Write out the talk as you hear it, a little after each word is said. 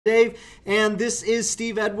Dave, and this is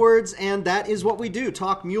Steve Edwards, and that is what we do,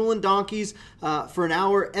 talk mule and donkeys for an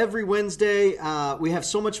hour every Wednesday. We have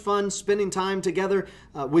so much fun spending time together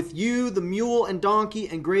with you, the mule and donkey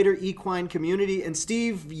and greater equine community. And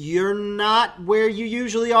Steve, you're not where you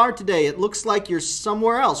usually are today. It looks like you're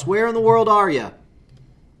somewhere else. Where in the world are you?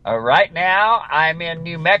 Right now, I'm in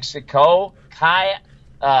New Mexico.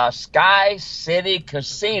 Sky City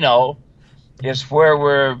Casino is where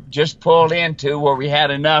we're just pulled into, where we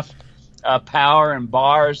had enough power and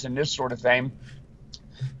bars and this sort of thing.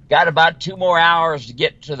 Got about 2 more hours to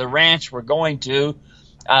get to the ranch we're going to.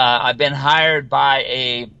 I've been hired by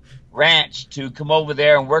a ranch to come over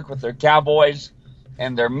there and work with their cowboys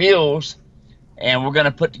and their mules, and we're going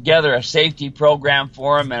to put together a safety program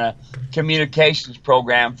for them and a communications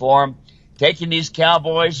program for them, taking these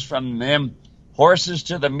cowboys from them horses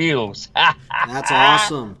to the mules. That's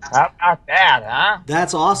awesome. How about that, huh?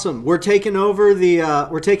 That's awesome. We're taking over the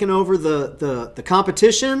the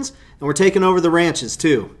competitions, and we're taking over the ranches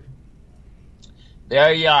too.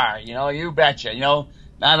 There you are. You betcha.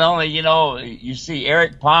 Not only you see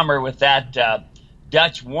Eric Palmer with that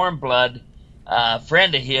Dutch warm blood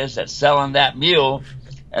friend of his that's selling that mule,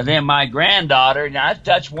 and then my granddaughter. Now that's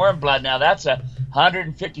Dutch warm blood. Now that's a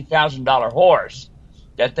 $150,000 horse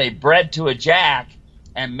that they bred to a jack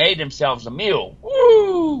and made themselves a mule.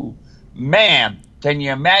 Woo! Man, can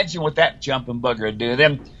you imagine what that jumping booger would do?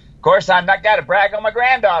 Then, of course, I'm not got to brag on my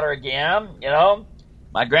granddaughter again.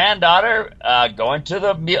 My granddaughter going to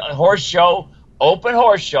the horse show, open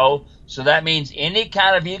horse show, so that means any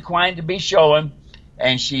kind of equine to be showing,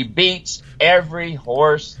 and she beats every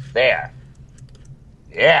horse there.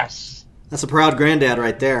 Yes. That's a proud granddad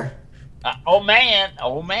right there. Oh, man.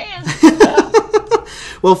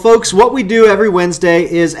 Well, folks, what we do every Wednesday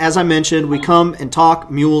is, as I mentioned, we come and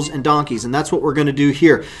talk mules and donkeys, and that's what we're going to do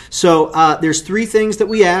here. So there's 3 things that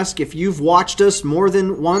we ask. If you've watched us more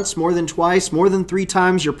than once, more than twice, more than 3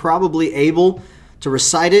 times, you're probably able to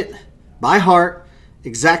recite it by heart,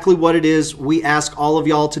 exactly what it is we ask all of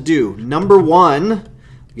y'all to do. Number 1, I'll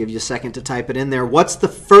give you a second to type it in there. What's the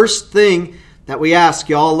first thing that we ask,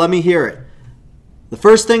 y'all? Let me hear it. The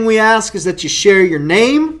first thing we ask is that you share your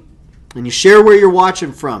name and you share where you're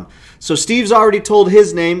watching from. So Steve's already told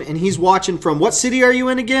his name, and he's watching from what city are you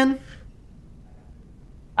in again?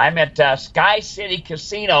 I'm at Sky City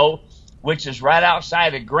Casino, which is right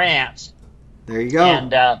outside of Grants. There you go.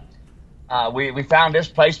 And we found this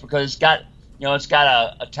place because it's got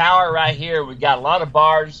a tower right here. We've got a lot of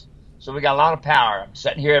bars, so we got a lot of power. I'm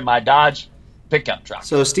sitting here in my Dodge pickup truck.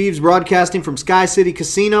 So Steve's broadcasting from Sky City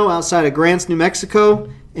Casino outside of Grants, New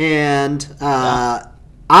Mexico, and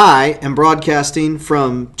I am broadcasting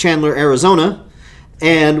from Chandler, Arizona.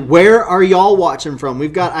 And where are y'all watching from?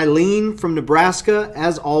 We've got Eileen from Nebraska,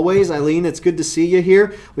 as always. Eileen, it's good to see you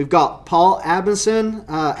here. We've got Paul Adamson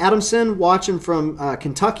watching from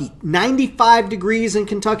Kentucky. 95 degrees in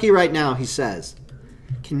Kentucky right now, he says.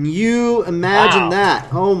 Can you imagine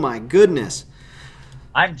that? Oh, my goodness.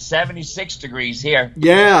 I'm 76 degrees here.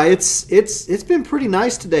 Yeah, it's been pretty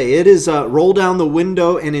nice today. It is roll down the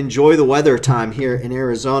window and enjoy the weather time here in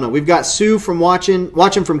Arizona. We've got Sue from watching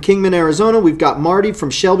from Kingman, Arizona. We've got Marty from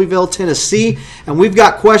Shelbyville, Tennessee, and we've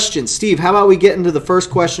got questions. Steve, how about we get into the first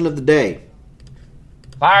question of the day?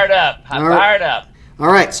 Fired up. Fired up.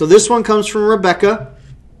 All right, so this one comes from Rebecca.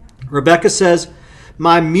 Rebecca says,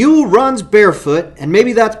 "My mule runs barefoot, and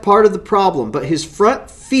maybe that's part of the problem, but his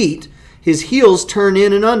front feet, his heels turn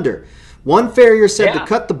in and under. One farrier said to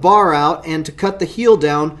cut the bar out and to cut the heel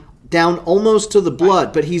down almost to the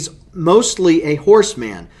blood, but he's mostly a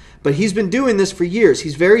horseman. But he's been doing this for years.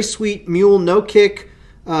 He's very sweet mule, no kick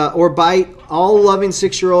or bite. All loving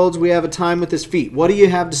 6-year-olds. We have a time with his feet." What do you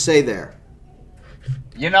have to say there?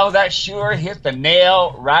 That sure hit the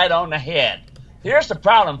nail right on the head. Here's the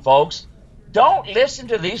problem, folks. Don't listen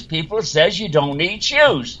to these people that says you don't need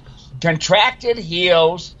shoes. Contracted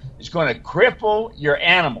heels is going to cripple your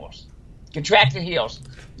animals. Contracted heels.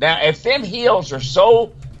 Now, if them heels are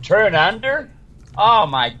so turned under, oh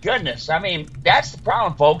my goodness. I mean, that's the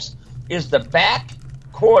problem, folks, is the back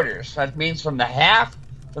quarters. That means from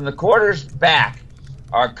the quarters back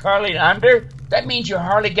are curling under. That means you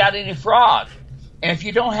hardly got any frog. And if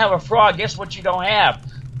you don't have a frog, guess what you don't have?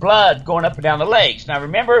 Blood going up and down the legs. Now,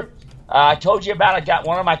 remember, I told you about I got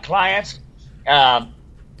one of my clients.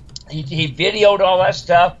 He videoed all that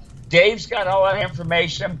stuff. Dave's got all that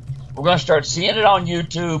information. We're going to start seeing it on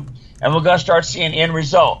YouTube, and we're going to start seeing end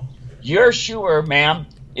result. Your shoer, ma'am,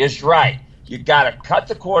 is right. You got to cut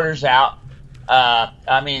the quarters out.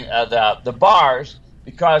 The bars,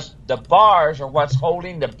 because the bars are what's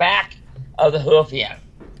holding the back of the hoof in.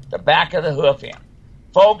 The back of the hoof in.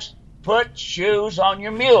 Folks, put shoes on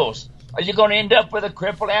your mules, or you're going to end up with a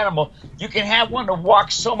crippled animal. You can have one that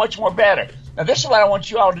walks so much more better. Now, this is what I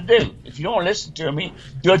want you all to do. If you don't want to listen to me,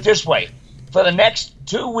 do it this way. For the next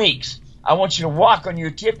 2 weeks, I want you to walk on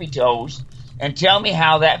your tippy toes and tell me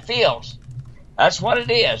how that feels. That's what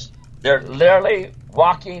it is. They're literally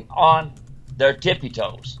walking on their tippy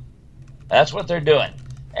toes. That's what they're doing.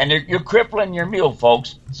 And you're crippling your mule,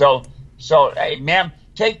 folks. So, hey, ma'am,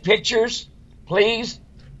 take pictures, please,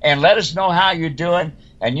 and let us know how you're doing.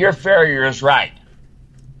 And your farrier is right.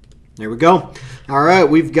 There we go. All right,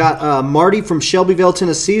 we've got Marty from Shelbyville,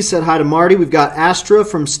 Tennessee. Said hi to Marty. We've got Astra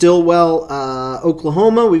from Stillwell,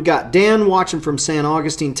 Oklahoma. We've got Dan watching from San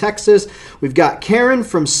Augustine, Texas. We've got Karen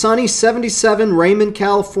from sunny 77 Raymond,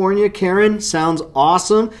 California. Karen, sounds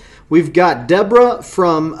awesome. We've got Deborah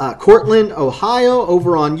from Cortland, Ohio,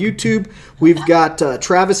 over on YouTube. We've got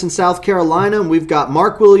Travis in South Carolina, and we've got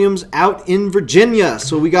Mark Williams out in Virginia.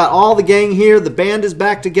 So we got all the gang here. The band is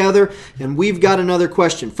back together, and we've got another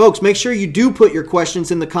question. Folks, make sure you do put your questions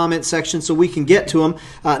in the comment section so we can get to them.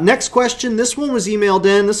 Next question, this one was emailed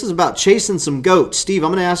in. This is about chasing some goats. Steve,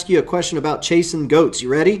 I'm going to ask you a question about chasing goats. You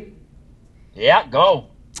ready? Yeah, go.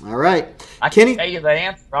 All right. I can tell you the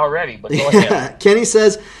answer already, but go ahead. Kenny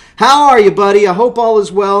says, how are you, buddy? I hope all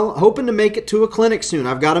is well. Hoping to make it to a clinic soon.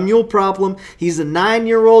 I've got a mule problem. He's a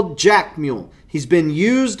 9-year-old jack mule. He's been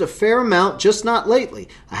used a fair amount, just not lately.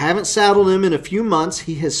 I haven't saddled him in a few months.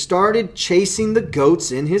 He has started chasing the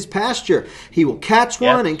goats in his pasture. He will catch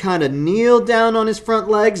one and kind of kneel down on his front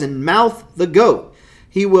legs and mouth the goat.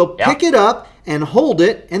 He will pick it up and hold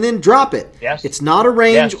it and then drop it. Yes. It's not a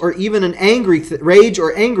range or even an rage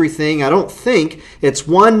or angry thing, I don't think. It's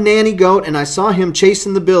one nanny goat, and I saw him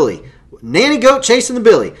chasing the billy. Nanny goat chasing the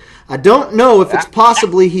billy. I don't know if it's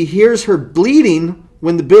possibly he hears her bleeding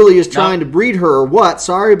when the billy is trying to breed her or what.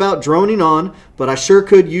 Sorry about droning on, but I sure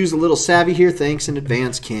could use a little savvy here. Thanks in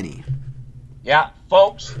advance, Kenny. Yeah,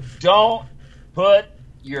 folks, don't put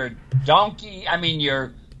your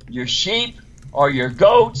your sheep or your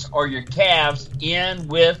goats or your calves in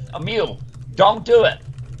with a mule. Don't do it.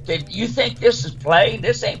 You think this is playing?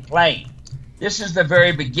 This ain't playing. This is the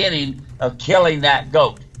very beginning of killing that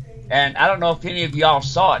goat. And I don't know if any of y'all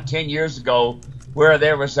saw it 10 years ago where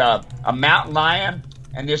there was a mountain lion,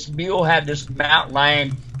 and this mule had this mountain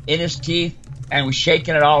lion in his teeth and was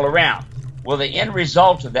shaking it all around. Well, the end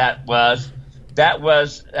result of that was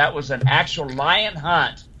an actual lion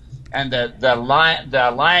hunt. And the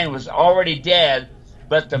lion was already dead,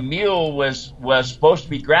 but the mule was supposed to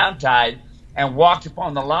be ground tied and walked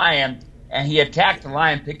upon the lion, and he attacked the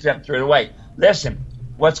lion, picked it up, and threw it away. Listen,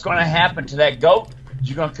 what's going to happen to that goat is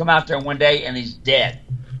you're going to come out there one day and he's dead.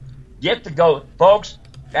 Get the goat, folks,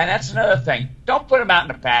 and that's another thing. Don't put him out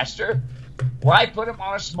in the pasture. Why put him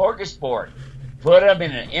on a smorgasbord? Put him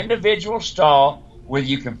in an individual stall where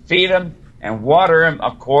you can feed him and water him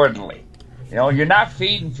accordingly. You know, you're not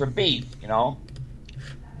feeding for beef, you know.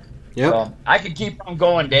 Yep. So I could keep on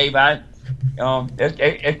going, Dave.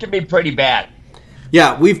 It can be pretty bad.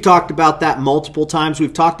 Yeah, we've talked about that multiple times.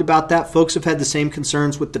 We've talked about that. Folks have had the same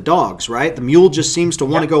concerns with the dogs, right? The mule just seems to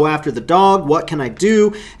want to go after the dog. What can I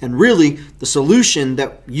do? And really, the solution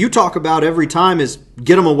that you talk about every time is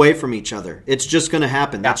get them away from each other. It's just going to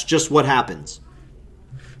happen. That's just what happens.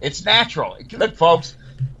 It's natural. Look, folks,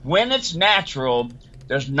 when it's natural,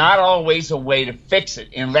 there's not always a way to fix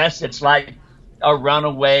it unless it's like a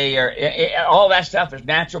runaway or all that stuff is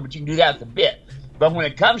natural, but you can do that with a bit. But when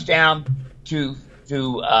it comes down to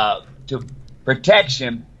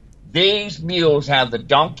protection, these mules have the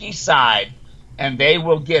donkey side, and they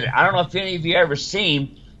will get it. I don't know if any of you ever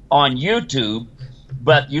seen on YouTube,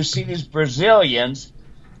 but you see these Brazilians,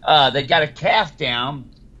 they got a calf down,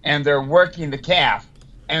 and they're working the calf,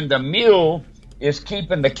 and the mule is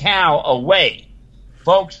keeping the cow away.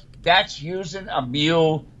 Folks, that's using a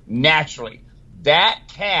mule naturally. That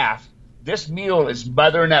calf, this mule is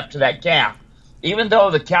mothering up to that calf. Even though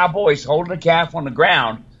the cowboy's holding the calf on the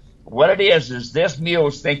ground, what it is this mule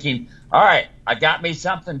is thinking, all right, I got me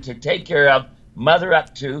something to take care of, mother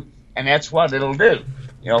up to, and that's what it'll do.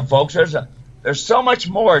 You know, folks, there's so much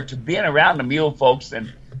more to being around the mule, folks,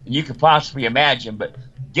 than you could possibly imagine. But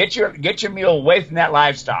get your mule away from that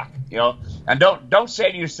livestock, you know, and don't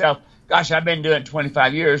say to yourself, gosh, I've been doing it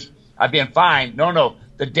 25 years. I've been fine. No.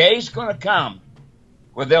 The day's going to come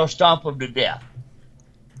where they'll stomp them to death.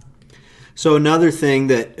 So another thing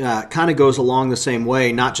that kind of goes along the same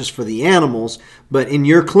way, not just for the animals, but in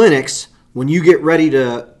your clinics, when you get ready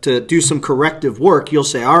to do some corrective work, you'll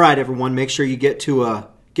say, all right, everyone, make sure you get to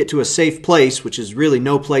a safe place, which is really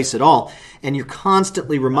no place at all. And you're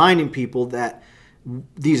constantly reminding people that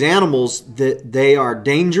these animals, that they are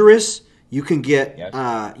dangerous. You can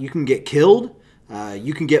get killed.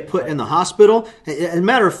 You can get put in the hospital. As a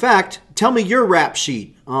matter of fact, tell me your rap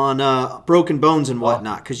sheet on broken bones and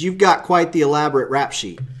whatnot, because you've got quite the elaborate rap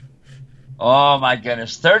sheet. Oh, my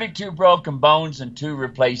goodness. 32 broken bones and 2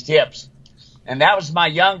 replaced hips. And that was my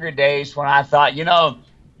younger days when I thought,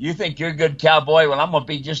 you think you're a good cowboy? Well, I'm going to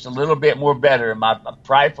be just a little bit more better in my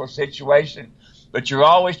prideful situation. But you're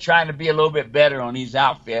always trying to be a little bit better on these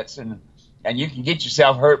outfits, and you can get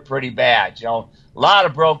yourself hurt pretty bad. A lot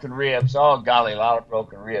of broken ribs. Oh, golly, a lot of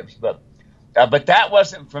broken ribs. But that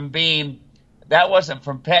wasn't from petting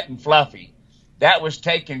Fluffy. That was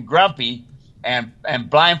taking Grumpy and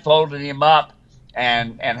blindfolding him up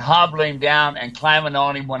and hobbling him down and climbing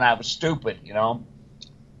on him when I was stupid,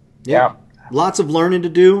 Yeah. Lots of learning to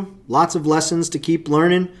do, lots of lessons to keep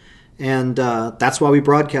learning, and that's why we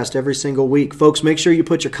broadcast every single week. Folks, make sure you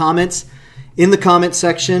put your comments in the comment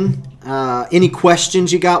section. Any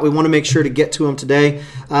questions you got, we want to make sure to get to them today.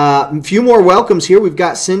 A few more welcomes here. We've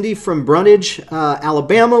got Cindy from Brundage,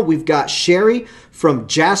 Alabama. We've got Sherry from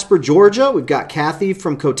Jasper, Georgia. We've got Kathy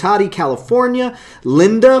from Cotati, California.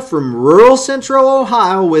 Linda from rural central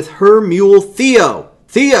Ohio with her mule Theo.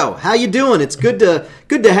 Theo, how you doing? It's good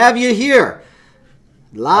to have you here,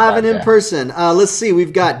 live and in person. Let's see.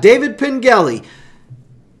 We've got David Pengelly.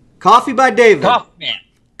 Coffee by David. Coffee man.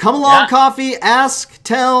 Come along, Coffee. Ask,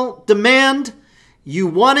 tell, demand. You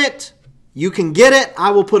want it. You can get it.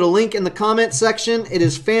 I will put a link in the comment section. It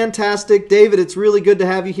is fantastic. David, it's really good to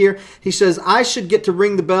have you here. He says, I should get to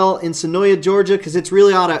ring the bell in Sonoya, Georgia, because it's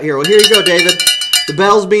really hot out here. Well, here you go, David. The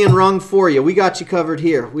bell's being rung for you. We got you covered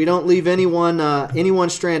here. We don't leave anyone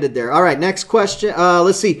stranded there. All right, next question.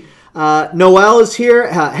 Let's see. Noel is here.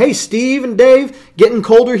 Hey, Steve and Dave. Getting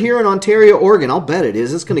colder here in Ontario, Oregon. I'll bet it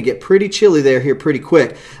is. It's going to get pretty chilly there here pretty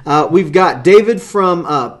quick. We've got David from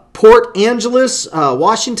Port Angeles,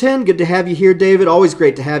 Washington. Good to have you here, David. Always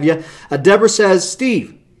great to have you. Deborah says,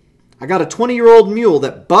 Steve, I got a 20-year-old mule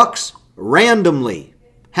that bucks randomly.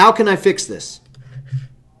 How can I fix this?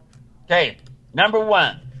 Okay, number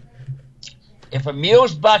one, if a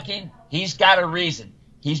mule's bucking, he's got a reason.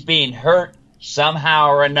 He's being hurt somehow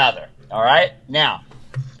or another, all right? Now,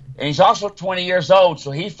 and he's also 20 years old,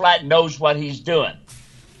 so he flat knows what he's doing.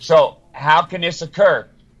 So how can this occur?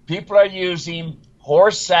 People are using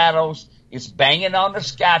horse saddles. It's banging on the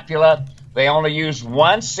scapula. They only use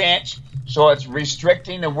 1 cinch, so it's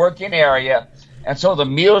restricting the working area. And so the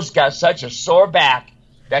mule's got such a sore back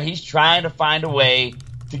that he's trying to find a way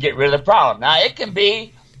to get rid of the problem. Now, it can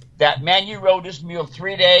be that, man, you rode this mule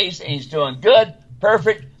 3 days, and he's doing good,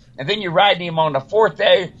 perfect, and then you're riding him on the 4th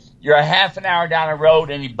day, you're a half an hour down the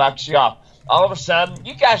road, and he bucks you off. All of a sudden,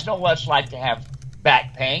 you guys know what it's like to have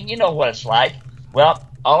back pain. You know what it's like. Well,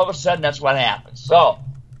 all of a sudden, that's what happens. So,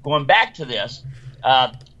 going back to this,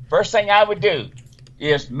 first thing I would do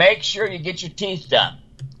is make sure you get your teeth done.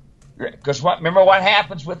 Because remember what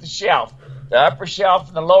happens with the shelf, the upper shelf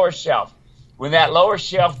and the lower shelf. When that lower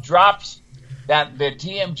shelf drops, that the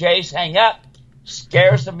TMJs hang up,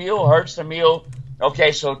 scares the mule, hurts the mule.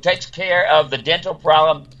 Okay, so it takes care of the dental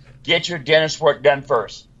problem. Get your dentist work done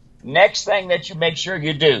first. Next thing that you make sure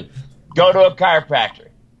you do, go to a chiropractor.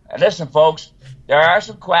 And listen, folks, there are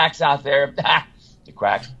some quacks out there. The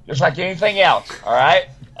quacks, just like anything else, all right?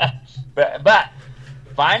 but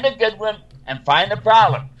find a good one and find the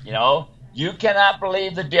problem. You cannot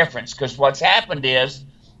believe the difference, because what's happened is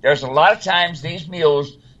there's a lot of times these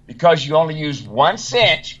mules, because you only use 1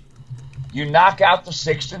 cinch, you knock out the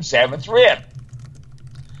 6th and 7th rib.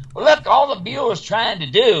 Well, look, all the mule is trying to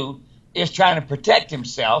do is trying to protect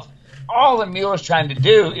himself. All the mule is trying to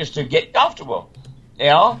do is to get comfortable,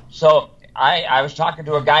 So I was talking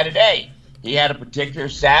to a guy today. He had a particular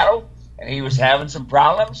saddle, and he was having some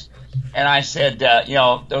problems. And I said,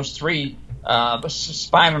 those 3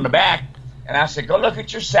 spine on the back. And I said, go look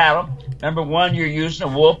at your saddle. Number 1, you're using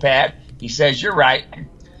a wool pad. He says, you're right.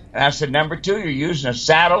 And I said, number 2, you're using a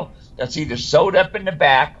saddle that's either sewed up in the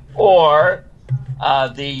back or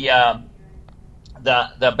the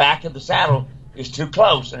back of the saddle is too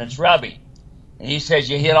close and it's rubby. And he says,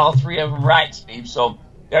 you hit all 3 of them right, Steve. So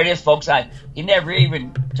there it is, folks. He never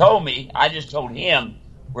even told me. I just told him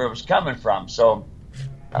where it was coming from. So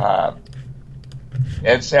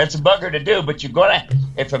it's a bugger to do, but you're going to,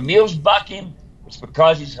 if a mule's bucking, it's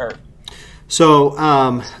because he's hurt. So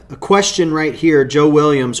a question right here, Joe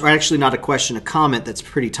Williams, or actually not a question, a comment that's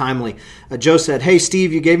pretty timely. Joe said, "Hey,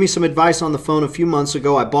 Steve, you gave me some advice on the phone a few months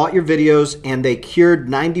ago. I bought your videos, and they cured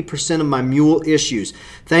 90% of my mule issues.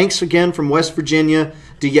 Thanks again from West Virginia.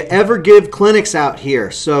 Do you ever give clinics out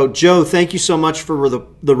here?" So, Joe, thank you so much for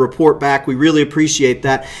the report back. We really appreciate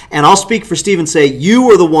that. And I'll speak for Steve and say you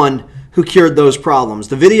were the one who cured those problems.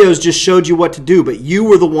 The videos just showed you what to do, but you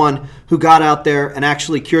were the one who got out there and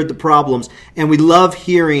actually cured the problems. And we love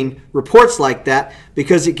hearing reports like that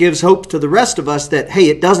because it gives hope to the rest of us that, hey,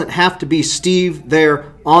 it doesn't have to be Steve there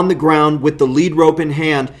on the ground with the lead rope in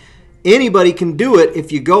hand. Anybody can do it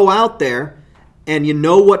if you go out there and you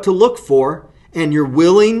know what to look for and you're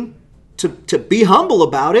willing to be humble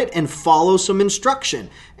about it and follow some instruction.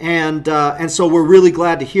 And so we're really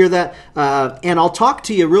glad to hear that. And I'll talk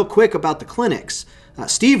to you real quick about the clinics.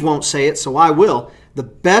 Steve won't say it, so I will. The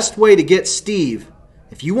best way to get Steve,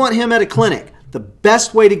 if you want him at a clinic, the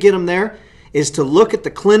best way to get him there is to look at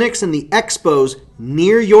the clinics and the expos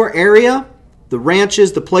near your area, the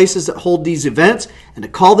ranches, the places that hold these events, and to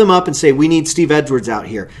call them up and say, we need Steve Edwards out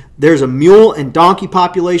here. There's a mule and donkey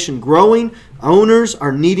population growing. Owners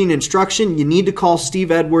are needing instruction. You need to call Steve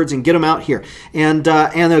Edwards and get him out here. And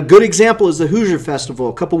a good example is the Hoosier Festival.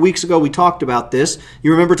 A couple weeks ago, we talked about this.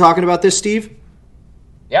 You remember talking about this, Steve?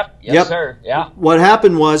 Yep. Yes, sir. Yeah. What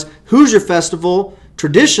happened was Hoosier Festival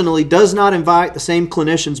traditionally does not invite the same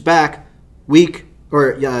clinicians back week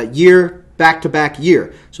or year back-to-back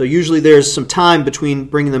year. So usually there's some time between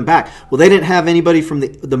bringing them back. Well, they didn't have anybody from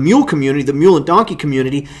the mule community, the mule and donkey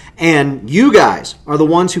community, and you guys are the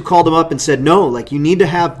ones who called them up and said, no, like you need to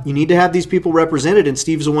have these people represented, and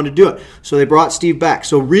Steve's the one to do it. So they brought Steve back.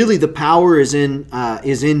 So really the power is in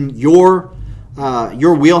your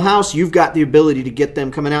wheelhouse. You've got the ability to get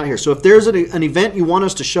them coming out here. So if there's an event you want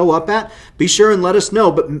us to show up at, be sure and let us know,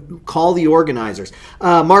 but call the organizers.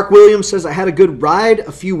 Mark Williams says, I had a good ride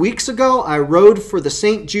a few weeks ago. I rode for the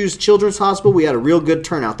St. Jude's Children's Hospital. We had a real good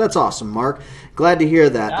turnout. That's awesome, Mark. Glad to hear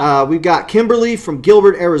that. Yeah. We've got Kimberly from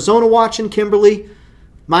Gilbert, Arizona watching. Kimberly,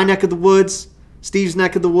 my neck of the woods. Steve's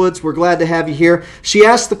neck of the woods. We're glad to have you here. She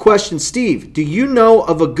asked the question, Steve, do you know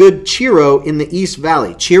of a good chiro in the East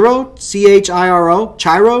Valley? Chiro? C-H-I-R-O?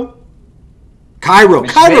 Chiro?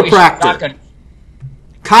 Chiropractor.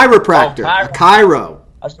 Chiropractor. Oh, a chiro.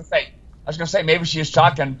 I was gonna say maybe she was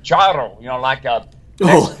talking charo, like a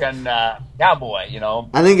Mexican cowboy,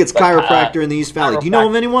 I think it's chiropractor in the East Valley. Do you know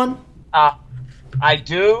of anyone? I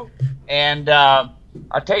do, and I'll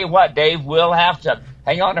tell you what, Dave, we'll have to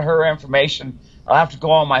hang on to her information. I'll have to go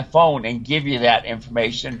on my phone and give you that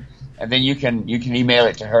information, and then you can email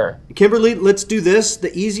it to her. Kimberly, let's do this.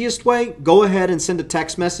 The easiest way, go ahead and send a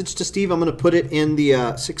text message to Steve. I'm going to put it in the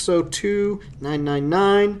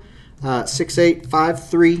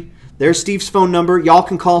 602-999-6853. There's Steve's phone number. Y'all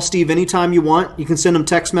can call Steve anytime you want. You can send him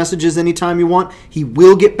text messages anytime you want. He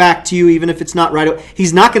will get back to you, even if it's not right away.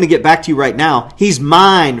 He's not going to get back to you right now. He's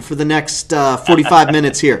mine for the next 45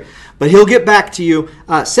 minutes here. But he'll get back to you.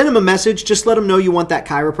 Send him a message. Just let him know you want that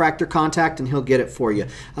chiropractor contact, and he'll get it for you.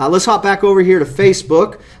 Let's hop back over here to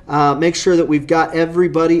Facebook. Make sure that we've got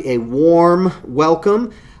everybody a warm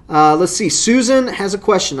welcome. Let's see. Susan has a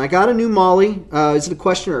question. I got a new Molly. Is it a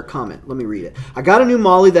question or a comment? Let me read it. I got a new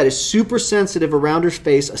Molly that is super sensitive around her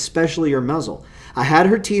face, especially her muzzle. I had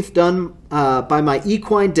her teeth done by my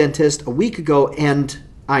equine dentist a week ago, and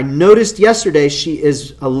I noticed yesterday she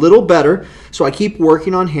is a little better, so I keep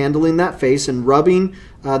working on handling that face and rubbing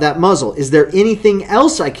that muzzle. Is there anything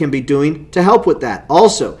else I can be doing to help with that?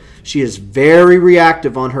 Also, she is very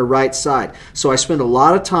reactive on her right side, so I spend a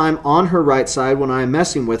lot of time on her right side when I am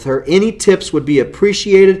messing with her. Any tips would be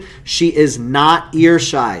appreciated. She is not ear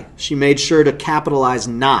shy. She made sure to capitalize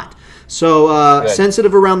not. So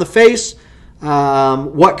sensitive around the face.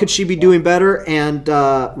 What could she be doing better? And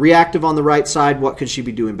reactive on the right side, what could she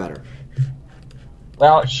be doing better?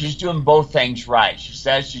 Well, she's doing both things right. She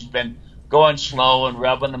says she's been going slow and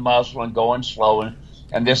rubbing the muzzle and going slow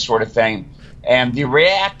and this sort of thing. And the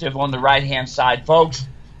reactive on the right-hand side, folks,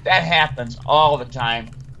 that happens all the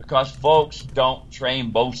time because folks don't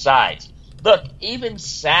train both sides. Look, even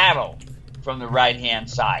saddle from the right-hand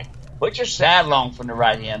side. Put your saddle on from the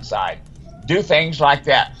right-hand side. Do things like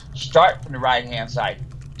that. Start from the right-hand side.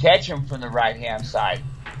 Catch them from the right-hand side.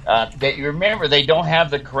 Remember, they don't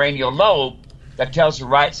have the cranial lobe that tells the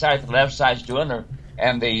right side the left side's doing it,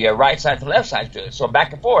 and the right side the left side's doing it. So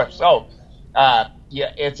back and forth. So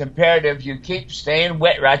it's imperative you keep staying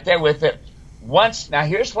wet right there with it. Now,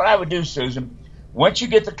 here's what I would do, Susan. Once you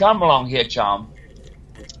get the come-along hitch on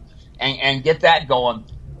and get that going,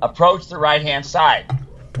 approach the right-hand side.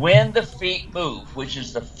 When the feet move, which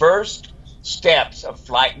is the first steps of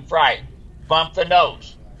flight and fright. Bump the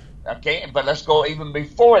nose. Okay, but let's go even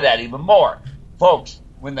before that, even more. Folks,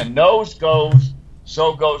 when the nose goes,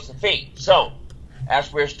 so goes the feet. So,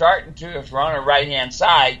 as we're starting to, if we're on our right-hand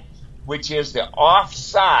side, which is the off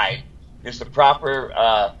side, is the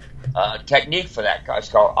proper technique for that. It's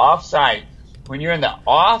called off side. When you're in the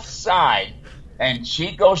off side and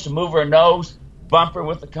she goes to move her nose, bump her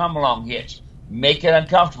with the come-along hitch. Make it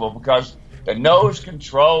uncomfortable because the nose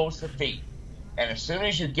controls the feet. And as soon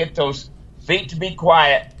as you get those feet to be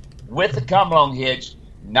quiet with the come-along hitch,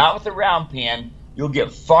 not with the round pin, you'll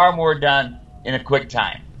get far more done in a quick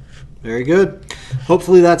time. Very good.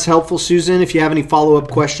 Hopefully that's helpful, Susan. If you have any follow-up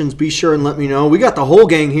questions, be sure and let me know. We got the whole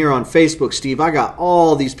gang here on Facebook, Steve. I got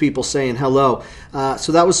all these people saying hello.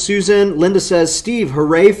 So that was Susan. Linda says, Steve,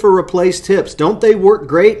 hooray for replaced hips. Don't they work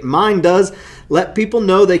great? Mine does. Let people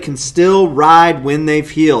know they can still ride when they've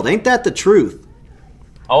healed. Ain't that the truth?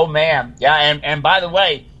 Oh, man. Yeah, and by the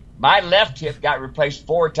way, my left hip got replaced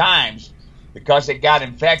 4 times because it got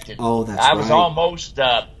infected. Oh, that's I was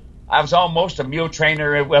right. I was almost a mule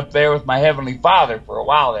trainer up there with my Heavenly Father for a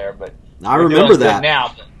while there, but I remember that.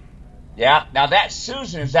 Now, yeah. Now that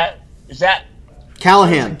Susan is that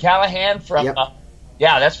Callahan? Susan Callahan from Yep.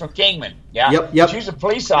 That's from Kingman. Yeah, Yep. She's a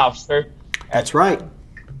police officer. That's right.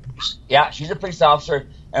 Yeah, she's a police officer.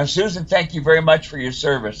 And Susan, thank you very much for your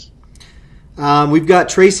service. We've got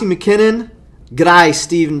Tracy McKinnon. G'day,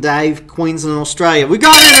 Steve and Dave, Queensland, Australia. We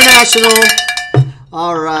got international.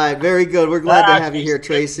 All right, very good. We're glad to have you here,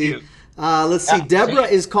 Tracy. Let's see. Deborah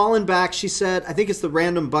is calling back. She said, I think it's the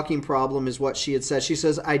random bucking problem is what she had said. She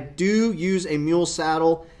says, I do use a mule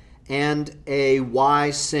saddle and a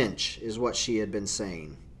Y-Cinch is what she had been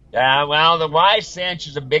saying. Yeah, well, the Y-Cinch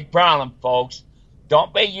is a big problem, folks.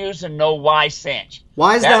 Don't be using no Y-Cinch.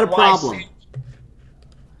 Why is that a problem?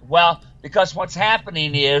 Well, because what's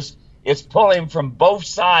happening is it's pulling from both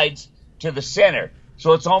sides to the center.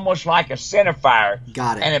 So it's almost like a center fire.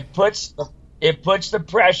 Got it. And it puts the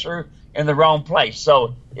pressure in the wrong place.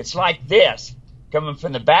 So it's like this, coming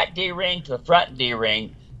from the back D-ring to the front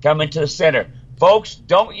D-ring, coming to the center. Folks,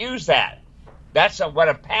 don't use that. That's what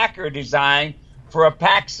a packer designed for a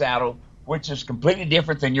pack saddle, which is completely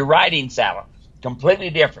different than your riding saddle. Completely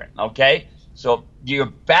different, okay? So your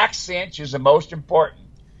back cinch is the most important.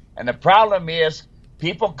 And the problem is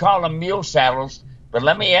people call them mule saddles, but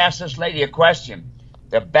let me ask this lady a question.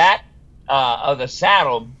 The back of the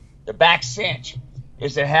saddle, the back cinch,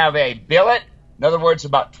 is to have a billet, in other words,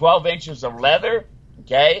 about 12 inches of leather,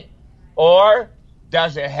 okay? Or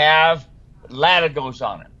does it have latigos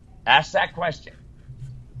on it? Ask that question.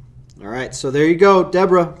 All right, so there you go.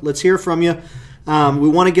 Deborah, let's hear from you. We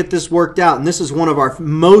want to get this worked out, and this is one of our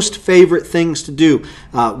most favorite things to do.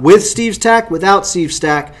 With Steve's Tack, without Steve's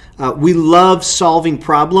Tack, we love solving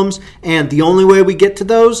problems, and the only way we get to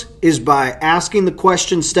those is by asking the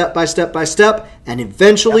question step by step by step, and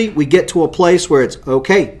eventually we get to a place where it's,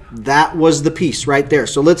 okay, that was the piece right there.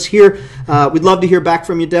 So let's hear, we'd love to hear back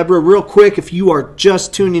from you, Deborah. Real quick, if you are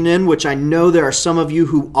just tuning in, which I know there are some of you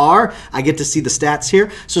who are, I get to see the stats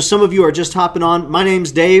here. So some of you are just hopping on. My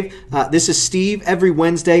name's Dave. This is Steve. Every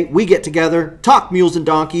Wednesday, we get together, talk mules and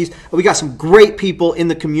donkeys. We got some great people in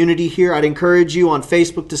the community here. I'd encourage you on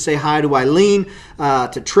Facebook to say hi to Eileen,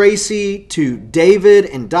 to Tracy, to David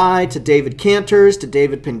and Di, to David Cantors, to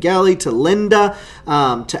David Pengelly, to Linda,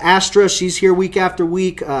 to Astra. She's here week after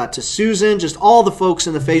week. To Susan, just all the folks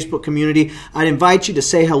in the Facebook community. I'd invite you to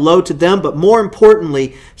say hello to them, but more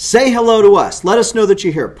importantly, say hello to us. Let us know that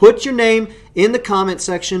you're here. Put your name in the comment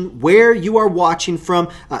section where you are watching from.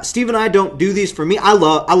 Steve and I don't do these for me. I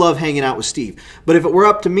love hanging out with Steve. But if it were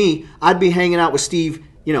up to me, I'd be hanging out with Steve,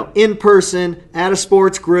 in person, at a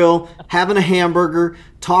sports grill, having a hamburger,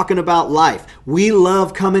 talking about life. We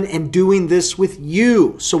love coming and doing this with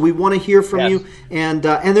you. So we want to hear from you. And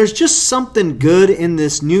there's just something good in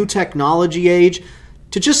this new technology age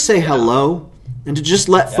to just say hello and to just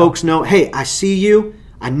let folks know, hey, I see you.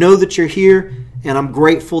 I know that you're here. And I'm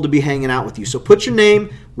grateful to be hanging out with you. So put your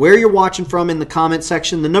name, where you're watching from in the comment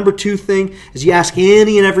section. The number 2 thing is you ask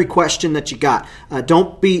any and every question that you got.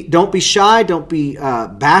 Don't be shy. Don't be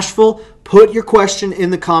bashful. Put your question in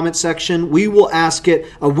the comment section. We will ask it.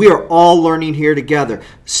 We are all learning here together.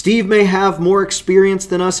 Steve may have more experience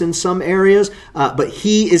than us in some areas, but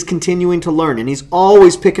he is continuing to learn, and he's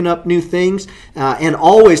always picking up new things and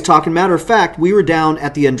always talking. Matter of fact, we were down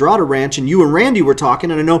at the Andrada Ranch, and you and Randy were talking,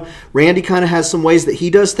 and I know Randy kind of has some ways that he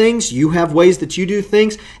does things. You have ways that you do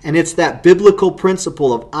things, and it's that biblical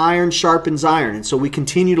principle of iron sharpens iron, and so we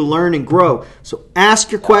continue to learn and grow. So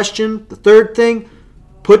ask your question. The third thing,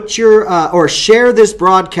 put your or share this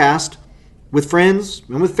broadcast with friends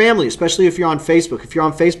and with family, especially if you're on Facebook. If you're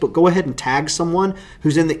on Facebook, go ahead and tag someone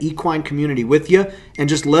who's in the equine community with you and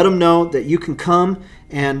just let them know that you can come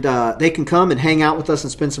and they can come and hang out with us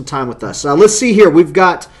and spend some time with us. Let's see here. We've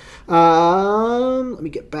got, let me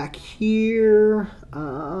get back here.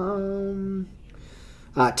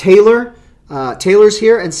 Taylor. Taylor's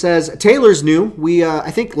here and says, Taylor's new.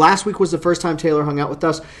 I think last week was the first time Taylor hung out with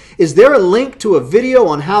us. Is there a link to a video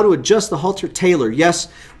on how to adjust the halter? Taylor, yes,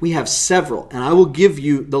 we have several, and I will give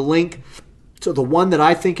you the link to the one that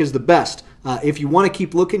I think is the best. If you want to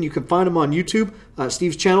keep looking, you can find them on YouTube,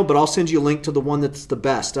 Steve's channel, but I'll send you a link to the one that's the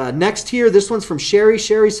best. Next here, this one's from Sherry.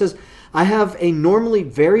 Sherry says, I have a normally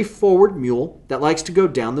very forward mule that likes to go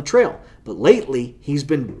down the trail, but lately he's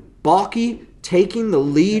been balky, taking the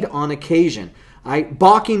lead on occasion.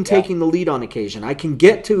 Taking the lead on occasion. I can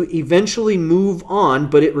get to eventually move on,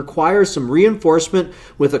 but it requires some reinforcement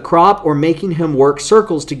with a crop or making him work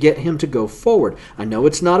circles to get him to go forward. I know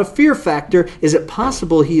it's not a fear factor. Is it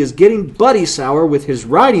possible he is getting buddy sour with his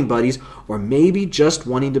riding buddies, or maybe just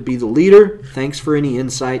wanting to be the leader? Thanks for any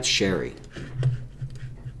insights, Sherry.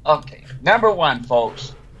 Okay, number one,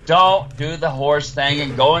 folks, don't do the horse thing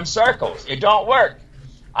and go in circles. It don't work.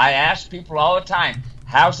 I ask people all the time,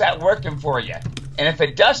 how's that working for you? And if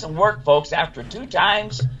it doesn't work, folks, after 2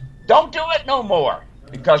 times, don't do it no more.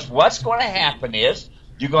 Because what's going to happen is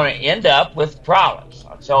you're going to end up with problems.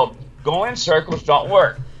 So going in circles don't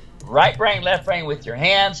work. Right brain, left brain with your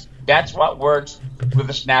hands, that's what works with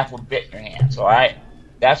a snaffle bit in your hands, all right?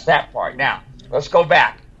 That's that part. Now, let's go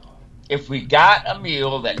back. If we got a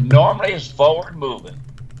mule that normally is forward moving,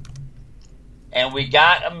 and we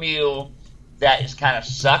got a mule that is kind of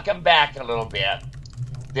sucking back a little bit,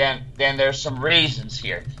 then there's some reasons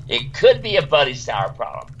here. It could be a buddy sour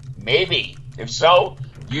problem. Maybe. If so,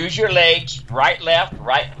 use your legs, right, left,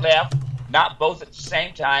 not both at the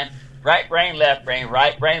same time. Right brain, left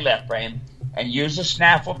brain, and use the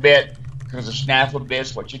snaffle bit, because the snaffle bit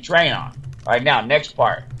is what you train on. All right, now, next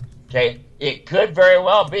part. Okay, it could very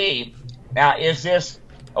well be, now,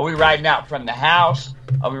 are we riding out from the house?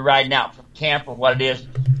 Are we riding out from camp, or what it is?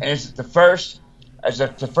 And is it the first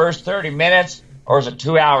 30 minutes, or is it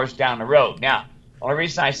 2 hours down the road? Now, the only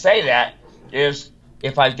reason I say that is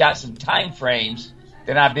if I've got some time frames,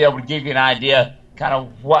 then I'll be able to give you an idea kind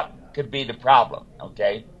of what could be the problem,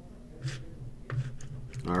 okay?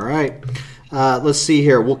 All right. Let's see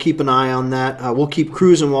here. We'll keep an eye on that. We'll keep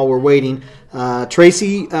cruising while we're waiting.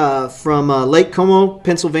 Tracy from Lake Como,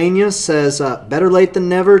 Pennsylvania says, better late than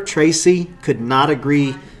never. Tracy, could not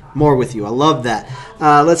agree more with you. I love that.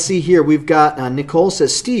 Let's see here. We've got Nicole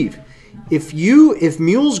says, Steve, if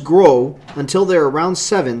mules grow until they're around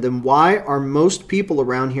 7, then why are most people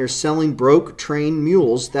around here selling broke trained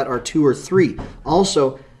mules that are 2 or 3?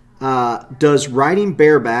 Also, does riding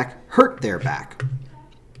bareback hurt their back?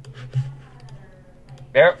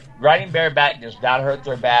 Riding bareback does not hurt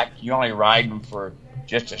their back. You only ride them for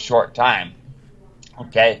just a short time.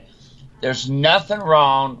 Okay? There's nothing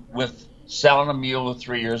wrong with selling a mule at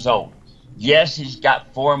 3 years old. Yes, he's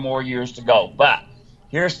got 4 more years to go, but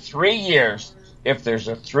here's 3 years. If there's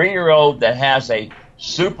a 3-year-old that has a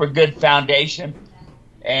super good foundation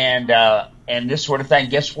and this sort of thing,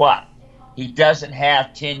 guess what? He doesn't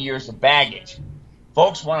have 10 years of baggage.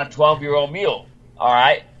 Folks want a 12-year-old mule, all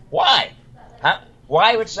right? Why?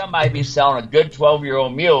 Why would somebody be selling a good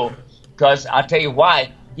 12-year-old mule? Because I'll tell you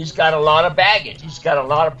why. He's got a lot of baggage. He's got a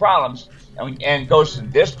lot of problems. And goes from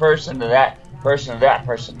this person to that person to that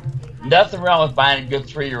person. Nothing wrong with buying a good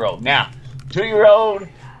 3-year-old. Now, 2-year-old,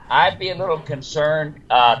 I'd be a little concerned.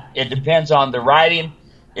 It depends on the riding.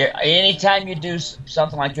 Anytime you do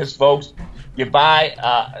something like this, folks, you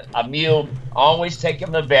buy a mule, always take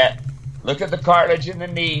him to the vet. Look at the cartilage in the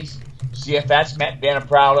knees. See if that's been a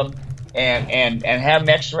problem. And have them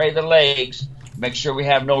x-ray the legs. Make sure we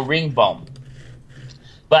have no ring bone.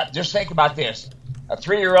 But just think about this. A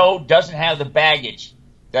 3-year-old doesn't have the baggage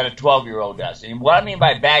that a 12-year-old does. And what I mean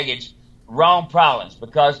by baggage, wrong problems.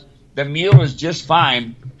 Because the mule is just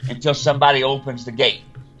fine until somebody opens the gate.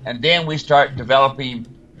 And then we start developing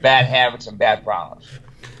bad habits and bad problems.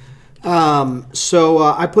 So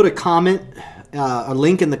I put a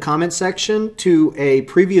link in the comment section to a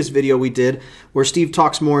previous video we did where Steve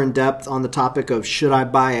talks more in depth on the topic of should I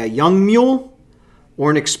buy a young mule or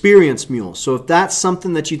an experienced mule. So if that's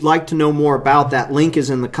something that you'd like to know more about, that link is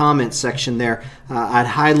in the comment section there. I'd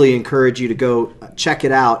highly encourage you to go check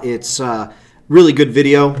it out. It's a really good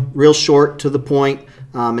video, real short, to the point.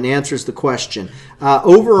 and answers the question.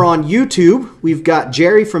 Over on YouTube, we've got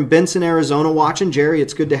Jerry from Benson, Arizona watching. Jerry,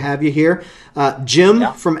 it's good to have you here.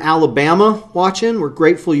 Jim from Alabama watching. We're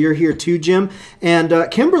grateful you're here too, Jim.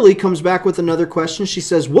 And Kimberly comes back with another question. She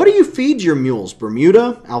says, what do you feed your mules?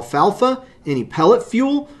 Bermuda, alfalfa, any pellet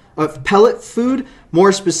food?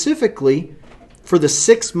 More specifically, for the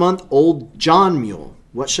 6-month-old John mule,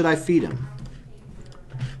 what should I feed him?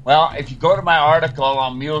 Well, if you go to my article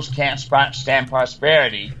on Mules Can't Stand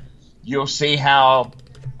Prosperity, you'll see how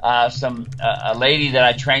a lady that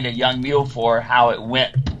I trained a young mule for, how it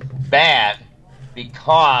went bad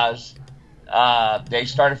because they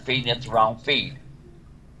started feeding it the wrong feed.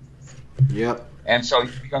 Yep. And so,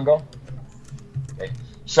 you gonna go? Okay.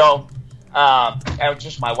 So, that was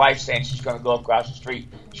just my wife saying she's gonna go across the street.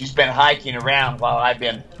 She's been hiking around while I've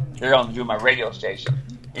been here on do my radio station.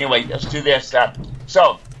 Anyway, let's do this.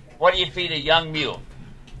 So, what do you feed a young mule?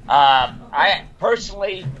 I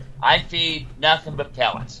feed nothing but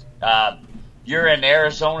pellets. You're in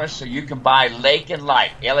Arizona, so you can buy Lakin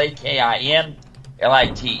Lite, Lakin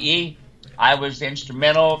Lite. I was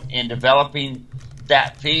instrumental in developing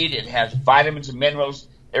that feed. It has vitamins and minerals,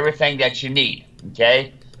 everything that you need.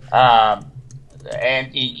 Okay, and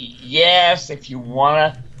yes, if you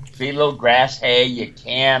want to feed a little grass hay, you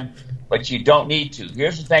can, but you don't need to.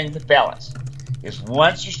 Here's the thing with pellets: is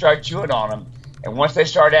once you start chewing on them, and once they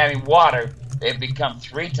start adding water, they become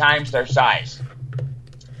 3 times their size.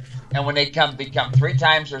 And when they become 3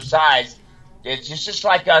 times their size, it's just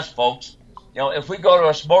like us, folks. You know, if we go to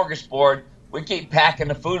a smorgasbord, we keep packing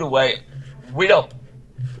the food away. We don't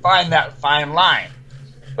find that fine line.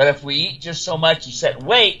 But if we eat just so much and sit and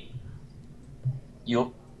wait,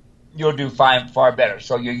 you'll do far better.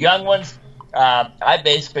 So your young ones, I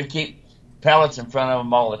basically keep pellets in front of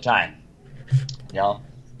them all the time. You know,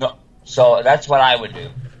 so that's what I would do.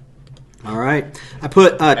 All right. I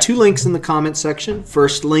put 2 links in the comment section.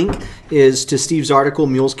 First link is to Steve's article,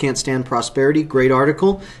 Mules Can't Stand Prosperity. Great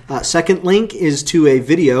article. Second link is to a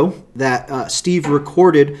video that Steve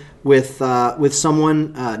recorded with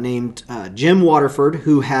someone named Jim Waterford,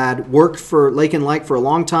 who had worked for Lakin Lite for a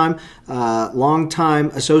long time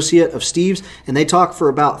associate of Steve's. And they talked for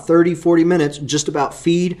about 30-40 minutes just about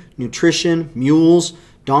feed, nutrition, mules,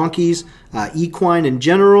 donkeys, equine in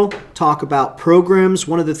general, talk about programs.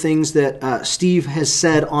 One of the things that Steve has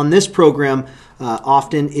said on this program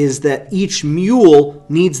often is that each mule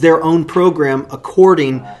needs their own program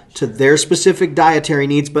according to their specific dietary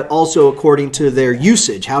needs, but also according to their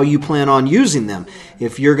usage, how you plan on using them.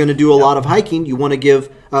 If you're going to do a lot of hiking, you want to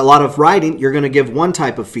give a lot of riding, you're going to give one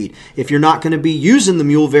type of feed. If you're not going to be using the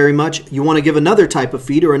mule very much, you want to give another type of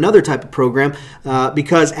feed or another type of program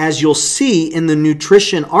because as you'll see in the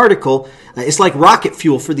nutrition article, it's like rocket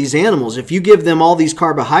fuel for these animals. If you give them all these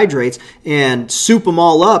carbohydrates and soup them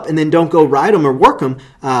all up and then don't go ride them or work them,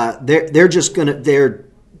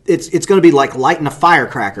 it's going to be like lighting a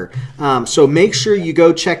firecracker. So make sure you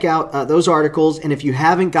go check out those articles. And if you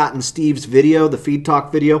haven't gotten Steve's video, the Feed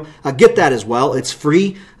Talk video, get that as well. It's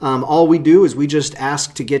free. All we do is we just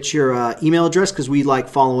ask to get your email address because we like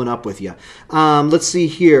following up with you. Let's see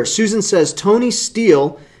here. Susan says, Tony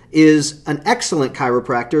Steele is an excellent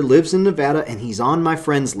chiropractor, lives in Nevada, and he's on my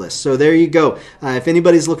friends list. So there you go. If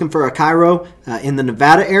anybody's looking for a chiro in the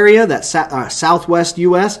Nevada area, that southwest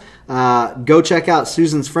U.S., go check out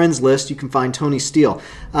Susan's friends list. You can find Tony Steele.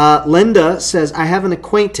 Linda says, I have an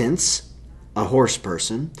acquaintance, a horse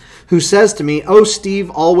person, who says to me, oh, Steve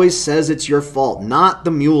always says it's your fault, not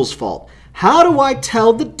the mule's fault. How do I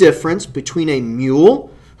tell the difference between a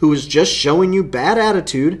mule who is just showing you bad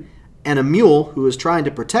attitude and a mule who is trying to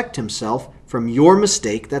protect himself from your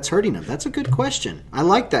mistake that's hurting him? That's a good question. I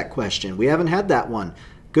like that question. We haven't had that one.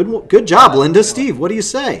 Good job, Linda. Steve, what do you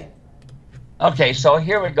say? Okay, so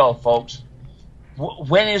here we go, folks.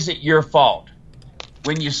 When is it your fault?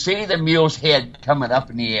 When you see the mule's head coming up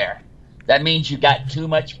in the air, that means you got too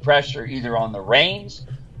much pressure either on the reins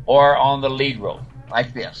or on the lead rope,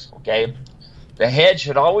 like this, okay? The head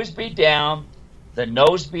should always be down, the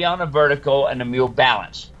nose be on a vertical, and the mule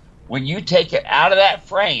balanced. When you take it out of that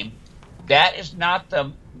frame, that is not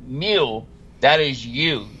the mule, that is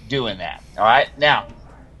you doing that. All right? Now,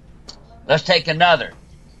 let's take another.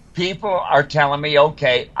 People are telling me,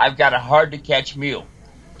 okay, I've got a hard to catch mule.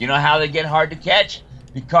 You know how they get hard to catch?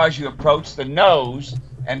 Because you approach the nose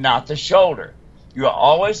and not the shoulder. You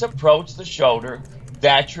always approach the shoulder.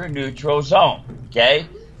 That's your neutral zone. Okay?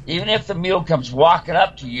 Even if the mule comes walking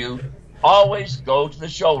up to you, always go to the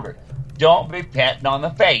shoulder. Don't be petting on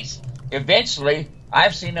the face. Eventually,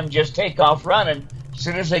 I've seen them just take off running as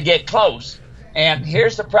soon as they get close. And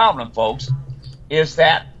here's the problem, folks, is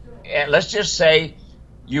that let's just say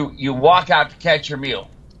you walk out to catch your mule,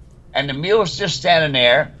 and the mule is just standing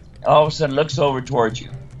there, and all of a sudden looks over towards you.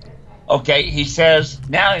 Okay, he says,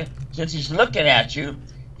 now, since he's looking at you,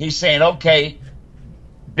 he's saying, okay,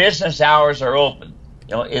 business hours are open.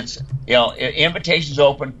 Invitation's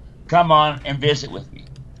open. Come on and visit with me.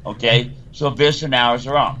 Okay, so visiting hours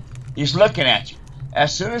are on. He's looking at you.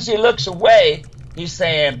 As soon as he looks away, he's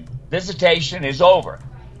saying, visitation is over.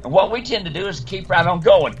 And what we tend to do is keep right on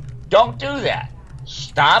going. Don't do that.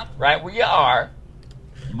 Stop right where you are,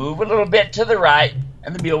 move a little bit to the right,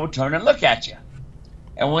 and the mule will turn and look at you.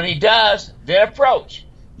 And when he does, then approach.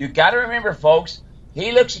 You got to remember, folks,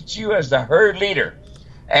 he looks at you as the herd leader.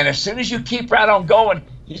 And as soon as you keep right on going,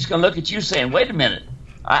 he's going to look at you saying, wait a minute,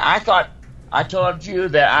 I thought I told you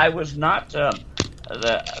that I was not, the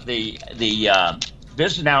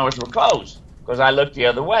visiting hours were closed because I looked the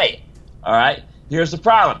other way. All right? Here's the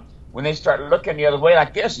problem. When they start looking the other way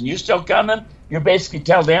like this and you're still coming, you basically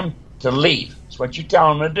tell them to leave. That's what you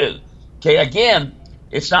tell them to do. Okay, again,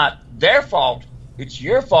 it's not their fault. It's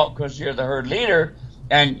your fault because you're the herd leader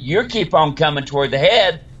and you keep on coming toward the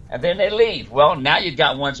head and then they leave. Well, now you've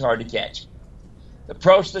got one's hard to catch.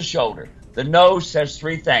 Approach the shoulder. The nose says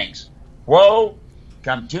three things. Whoa,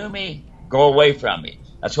 come to me, go away from me.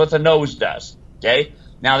 That's what the nose does. Okay?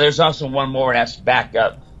 Now there's also one more, and that's back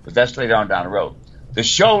up, but that's later on down the road. The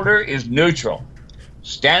shoulder is neutral.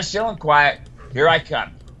 Stand still and quiet. Here I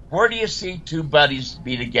come. Where do you see two buddies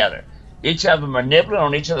be together? Each of them are nibbling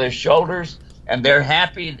on each other's shoulders, and they're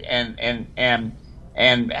happy and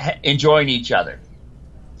enjoying each other.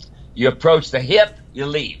 You approach the hip, you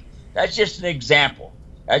leave. That's just an example.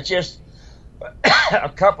 That's just a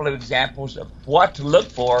couple of examples of what to look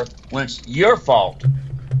for when it's your fault,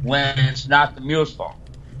 when it's not the mule's fault.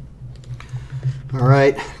 All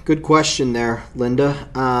right. Good question there, Linda.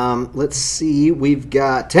 Let's see. We've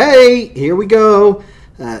got, hey, here we go.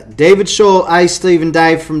 David Scholl, I, Stephen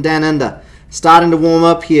Dave from Dan Under. Starting to warm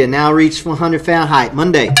up here. Now reached 100 Fahrenheit.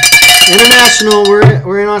 Monday. International.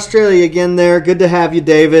 We're in Australia again there. Good to have you,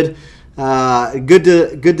 David. Good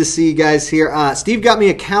to see you guys here. Steve got me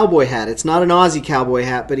a cowboy hat. It's not an Aussie cowboy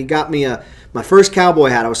hat, but he got me my first cowboy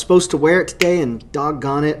hat. I was supposed to wear it today, and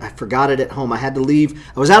doggone it, I forgot it at home. I had to leave.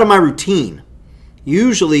 I was out of my routine.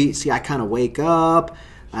 Usually, see, I kind of wake up,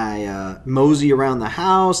 I mosey around the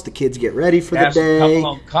house, the kids get ready for the day.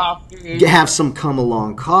 Have some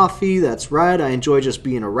come-along coffee, that's right. I enjoy just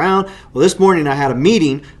being around. Well, this morning I had a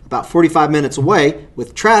meeting about 45 minutes away.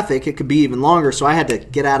 With traffic, it could be even longer, so I had to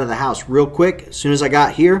get out of the house real quick. As soon as I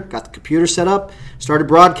got here, got the computer set up, started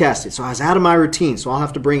broadcasting. So I was out of my routine, so I'll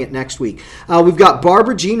have to bring it next week. We've got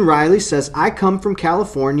Barbara Jean Riley says, I come from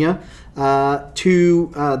California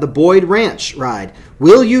to the Boyd Ranch ride.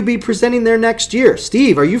 Will you be presenting there next year?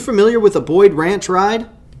 Steve, are you familiar with the Boyd Ranch ride?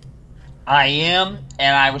 I am,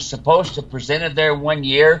 and I was supposed to present it there one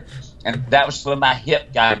year, and that was when my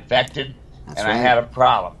hip got infected, and right. I had a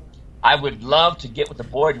problem. I would love to get with the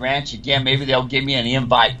Boyd Ranch again. Maybe they'll give me an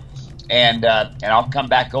invite, and I'll come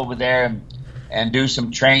back over there and do some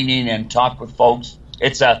training and talk with folks.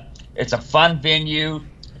 It's a fun venue.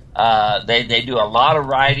 They do a lot of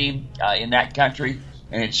riding in that country,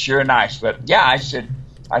 and it's sure nice. But yeah, I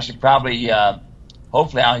should probably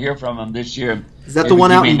hopefully I'll hear from them this year. Is that the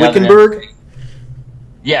one out in Wickenburg?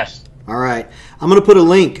 Yes. All right. I'm going to put a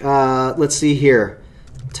link. Let's see here.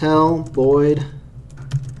 Tell Boyd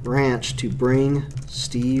Ranch to bring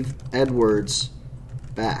Steve Edwards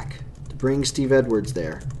back. To bring Steve Edwards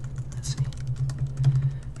there. Let's see.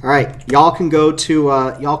 All right, y'all can go to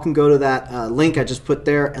that link I just put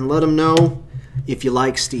there and let them know if you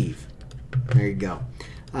like Steve. There you go.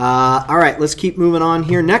 All right, let's keep moving on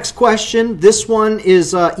here. Next question. This one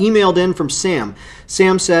is emailed in from Sam.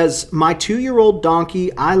 Sam says, my 2-year-old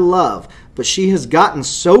donkey I love, but she has gotten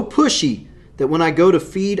so pushy that when I go to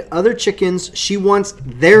feed other chickens, she wants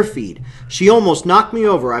their feed. She almost knocked me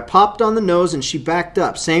over. I popped on the nose and she backed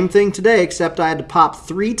up. Same thing today, except I had to pop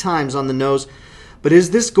 3 times on the nose. But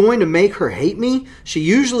is this going to make her hate me? She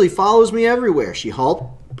usually follows me everywhere. She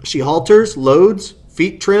halters, loads,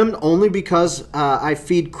 feet trimmed only because I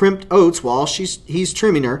feed crimped oats while he's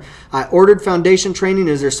trimming her. I ordered foundation training.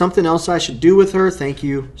 Is there something else I should do with her? Thank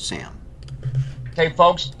you, Sam. Okay,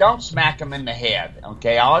 folks, don't smack them in the head,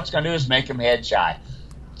 okay? All it's going to do is make them head shy.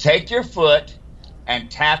 Take your foot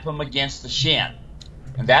and tap them against the shin,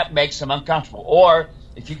 and that makes them uncomfortable. Or,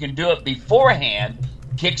 if you can do it beforehand,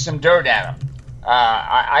 kick some dirt at them.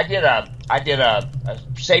 I did a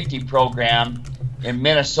safety program in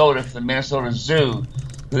Minnesota for the Minnesota Zoo,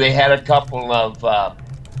 where they had a couple of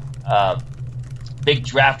big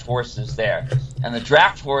draft horses there. And the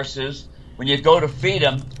draft horses, when you go to feed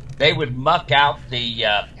them, they would muck out the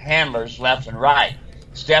handlers left and right,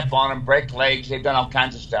 step on them, break legs. They've done all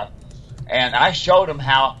kinds of stuff. And I showed them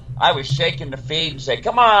how I was shaking the feet and say,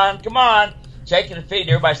 come on, shaking the feet.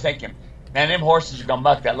 And everybody's thinking, man, them horses are going to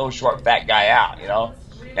muck that little short fat guy out, you know.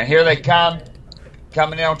 And here they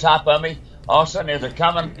coming in on top of me. All of a sudden,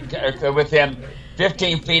 they're within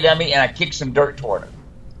 15 feet of me, and I kick some dirt toward them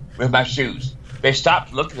with my shoes. They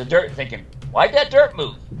stopped, looked at the dirt, thinking, why'd that dirt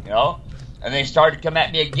move, you know? And they started to come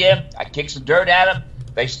at me again. I kicked some dirt at them.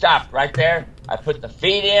 They stopped right there. I put the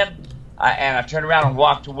feet in, and I turned around and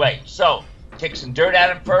walked away. So, kick some dirt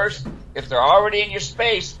at them first. If they're already in your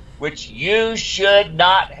space, which you should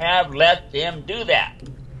not have let them do that.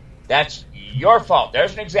 That's your fault.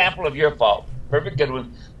 There's an example of your fault. Perfect good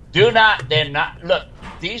one. Look,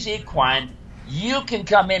 these equine, you can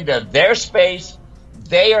come into their space.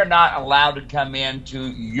 They are not allowed to come into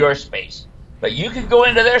your space. But you can go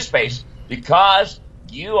into their space because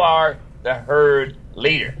you are the herd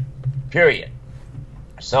leader, period.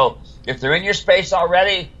 So if they're in your space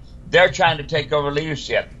already, they're trying to take over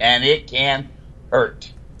leadership, and it can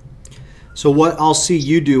hurt. So what I'll see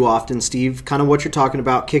you do often, Steve, kind of what you're talking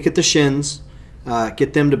about, kick at the shins,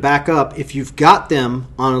 get them to back up. If you've got them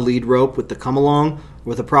on a lead rope with the come along,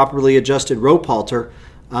 with a properly adjusted rope halter,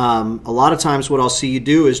 a lot of times what I'll see you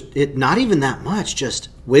do is not even that much, just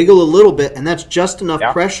wiggle a little bit, and that's just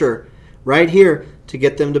enough pressure right here to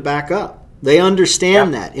get them to back up. They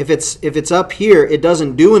understand that. If it's up here, it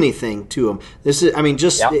doesn't do anything to them.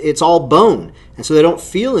 It's all bone, and so they don't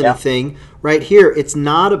feel anything right here. It's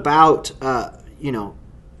not about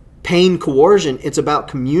pain coercion. It's about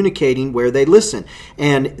communicating where they listen,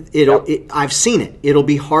 and I've seen it. It'll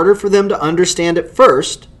be harder for them to understand at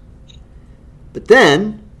first, but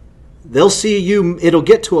then they'll see you. It'll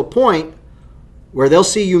get to a point where they'll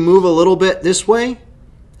see you move a little bit this way,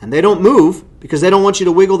 and they don't move because they don't want you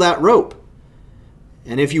to wiggle that rope.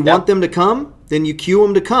 And if you want them to come, then you cue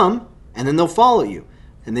them to come, and then they'll follow you.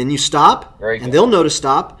 And then you stop, and they'll know to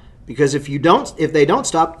stop, because if they don't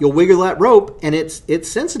stop, you'll wiggle that rope, and it's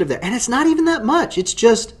sensitive there. And it's not even that much. It's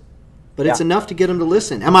just, but it's enough to get them to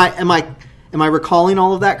listen. Am I recalling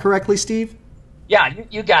all of that correctly, Steve? Yeah,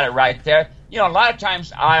 you got it right there. You know, a lot of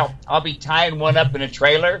times I'll be tying one up in a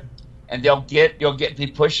trailer, and you'll get me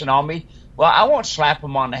pushing on me. Well, I won't slap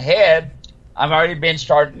them on the head. I've already been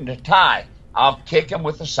starting to tie. I'll kick them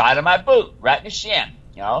with the side of my boot, right in the shin,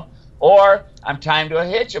 you know. Or I'm tying to a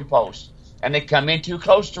hitching post, and they come in too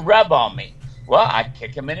close to rub on me. Well, I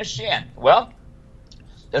kick them in the shin. Well,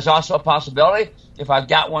 there's also a possibility if I've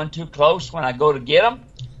got one too close when I go to get them,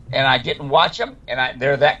 and I get and watch them, and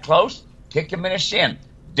they're that close, kick them in the shin.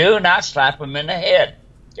 Do not slap them in the head,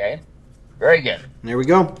 okay? Very good. There we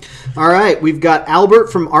go. All right, we've got Albert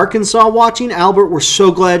from Arkansas watching. Albert, we're so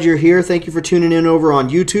glad you're here. Thank you for tuning in over on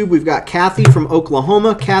YouTube. We've got Kathy from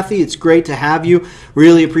Oklahoma. Kathy, it's great to have you.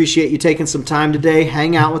 Really appreciate you taking some time today.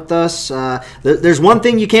 Hang out with us. There's one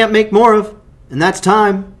thing you can't make more of, and that's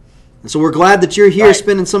time. And so we're glad that you're here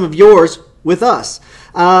spending some of yours with us.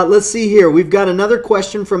 Let's see here. We've got another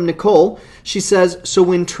question from Nicole. She says, so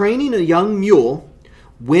when training a young mule,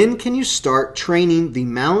 when can you start training the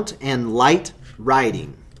mount and light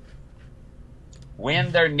riding?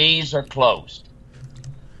 When their knees are closed.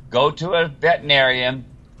 Go to a veterinarian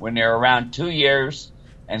when they're around 2 years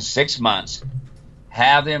and 6 months.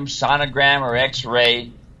 Have them sonogram or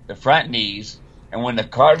x-ray the front knees. And when the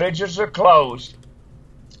cartilages are closed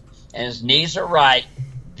and his knees are right,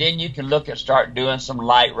 then you can look at start doing some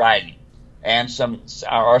light riding and some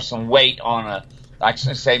weight on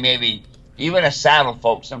maybe even a saddle,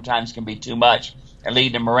 folks, sometimes can be too much and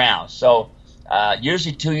lead them around. So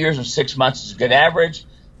usually 2 years and 6 months is a good average.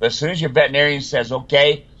 But as soon as your veterinarian says,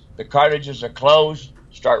 okay, the cartilages are closed,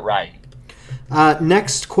 start riding.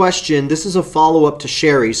 Next question. This is a follow-up to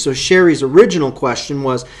Sherry. So Sherry's original question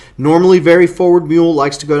was, normally very forward mule,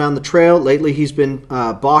 likes to go down the trail. Lately he's been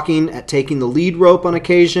balking at taking the lead rope on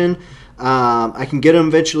occasion. I can get him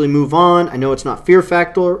eventually move on. I know it's not fear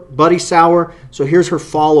factor, buddy sour. So here's her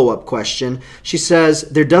follow-up question. She says,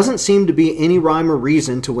 there doesn't seem to be any rhyme or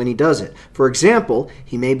reason to when he does it. For example,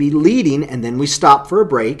 he may be leading and then we stop for a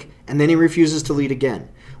break and then he refuses to lead again.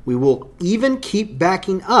 We will even keep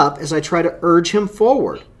backing up as I try to urge him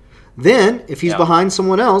forward. Then, if he's behind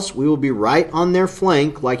someone else, we will be right on their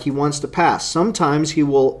flank like he wants to pass. Sometimes he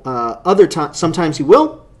will, sometimes he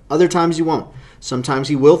will, other times he won't. Sometimes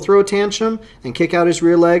he will throw a tantrum and kick out his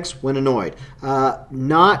rear legs when annoyed.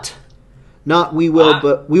 Not we will,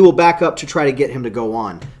 but we will back up to try to get him to go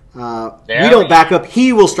on. We don't back up.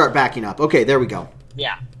 He will start backing up. Okay, there we go.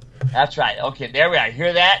 Yeah, that's right. Okay, there we are.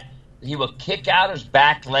 Hear that? He will kick out his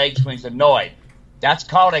back legs when he's annoyed. That's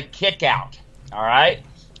called a kick out. All right.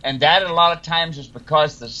 And that a lot of times is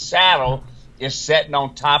because the saddle is sitting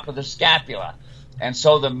on top of the scapula. And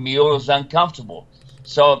so the mule is uncomfortable.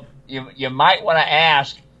 So you might want to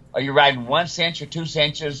ask, are you riding 1 cinch or 2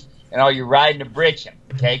 cinches? And are you riding a breeching?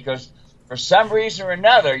 Okay. Because for some reason or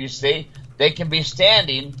another, you see, they can be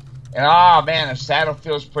standing and, oh man, the saddle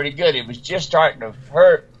feels pretty good. It was just starting to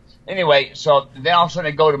hurt. Anyway, so then all of a sudden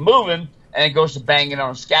they go to moving and it goes to banging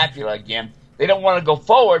on the scapula again. They don't want to go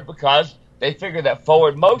forward because they figure that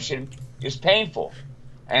forward motion is painful.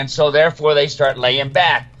 And so therefore they start laying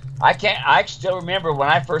back. I still remember when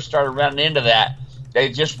I first started running into that, they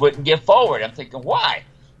just wouldn't get forward. I'm thinking, why?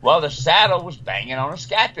 Well, the saddle was banging on the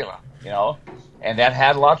scapula, and that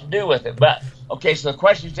had a lot to do with it. But, okay, so the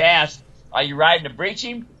question to ask, are you riding a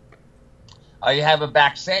breeching? Are you have a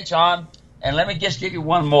back cinch on? And let me just give you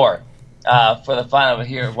one more for the fun of it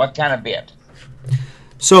here. What kind of bit?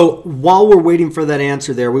 So while we're waiting for that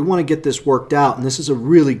answer there, we want to get this worked out. And this is a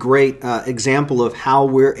really great example of how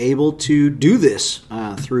we're able to do this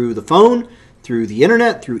through the phone, through the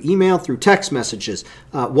internet, through email, through text messages.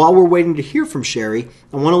 While we're waiting to hear from Sherry,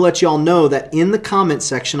 I want to let you all know that in the comment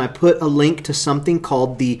section, I put a link to something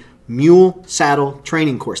called the Mule Saddle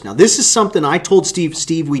Training Course. Now, this is something I told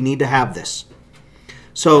Steve, we need to have this.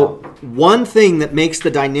 So one thing that makes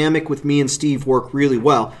the dynamic with me and Steve work really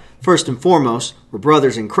well, first and foremost, we're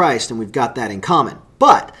brothers in Christ and we've got that in common.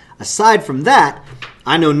 But aside from that,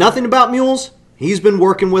 I know nothing about mules. He's been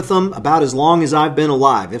working with them about as long as I've been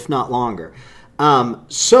alive, if not longer.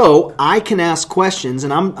 So I can ask questions,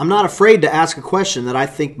 and I'm not afraid to ask a question that I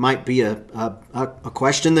think might be a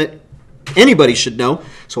question that anybody should know.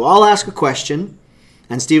 So I'll ask a question,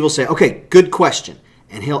 and Steve will say, okay, good question.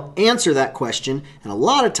 And he'll answer that question, and a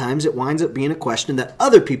lot of times it winds up being a question that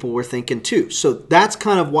other people were thinking too. So that's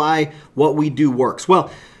kind of why what we do works.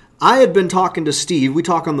 Well, I had been talking to Steve. We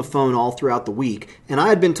talk on the phone all throughout the week, and I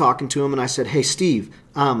had been talking to him, and I said, hey, Steve,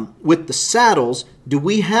 with the saddles, do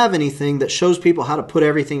we have anything that shows people how to put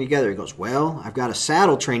everything together? He goes, well, I've got a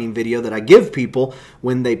saddle training video that I give people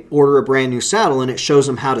when they order a brand new saddle, and it shows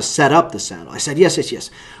them how to set up the saddle. I said,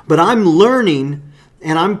 yes. But I'm learning,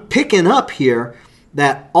 and I'm picking up here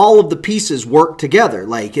that all of the pieces work together.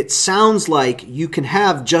 Like, it sounds like you can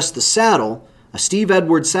have just the saddle, a Steve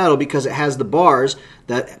Edwards saddle, because it has the bars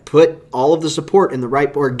that put all of the support in the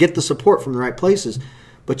right, or get the support from the right places,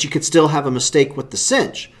 but you could still have a mistake with the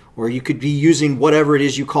cinch, or you could be using whatever it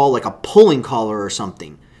is you call like a pulling collar or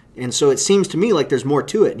something. And so it seems to me like there's more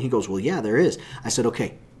to it. And he goes, well, yeah, there is. I said,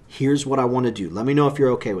 okay, here's what I want to do. Let me know if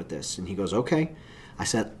you're okay with this. And he goes, okay. I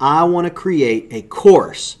said, I want to create a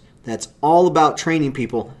course that's all about training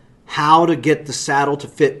people how to get the saddle to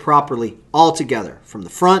fit properly all together, from the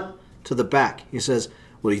front to the back. He says,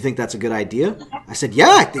 well, do you think that's a good idea? I said,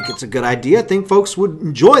 yeah, I think it's a good idea. I think folks would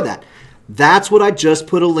enjoy that. That's what I just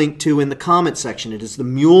put a link to in the comment section. It is the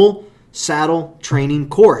Mule Saddle Training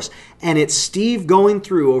Course. And it's Steve going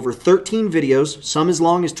through over 13 videos, some as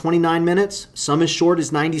long as 29 minutes, some as short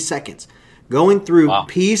as 90 seconds. Going through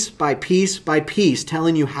piece by piece by piece,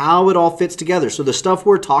 telling you how it all fits together. So the stuff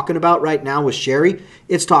we're talking about right now with Sherry,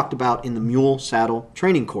 it's talked about in the Mule Saddle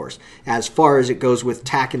Training Course as far as it goes with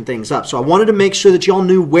tacking things up. So I wanted to make sure that y'all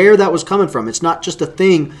knew where that was coming from. It's not just a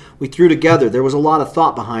thing we threw together. There was a lot of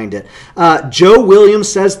thought behind it. Joe Williams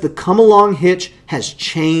says the come-along hitch has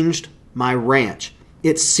changed my ranch.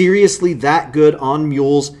 It's seriously that good on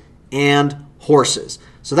mules and horses.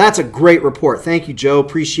 So that's a great report. Thank you, Joe.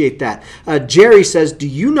 Appreciate that. Jerry says, do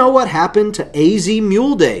you know what happened to AZ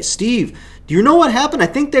Mule Days? Steve, do you know what happened? I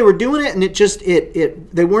think they were doing it, and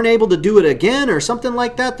they weren't able to do it again or something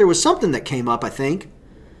like that. There was something that came up, I think.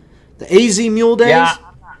 The AZ Mule Days?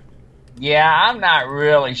 Yeah, I'm not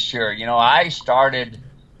really sure. I started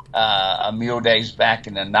a Mule Days back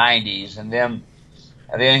in the 90s, and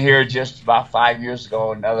then here just about 5 years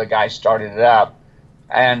ago, another guy started it up.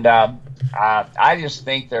 And I just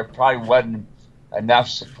think there probably wasn't enough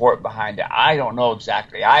support behind it. I don't know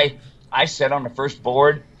exactly. I sat on the first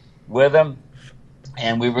board with them,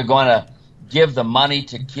 and we were going to give the money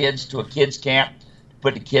to kids, to a kids camp,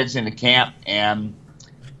 put the kids in the camp, and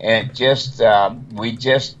we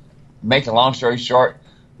just, make a long story short,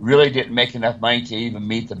 really didn't make enough money to even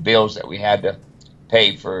meet the bills that we had to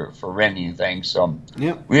pay for renting things. So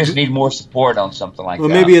we just need more support on something like that. Well,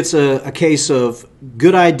 maybe it's a case of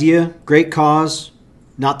good idea, great cause,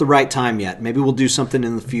 not the right time yet. Maybe we'll do something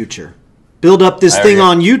in the future. Build up this thing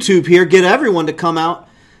on YouTube here, get everyone to come out.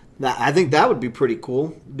 I think that would be pretty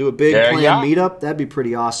cool. Do a big planned meetup. That'd be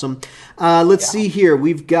pretty awesome. Let's see here.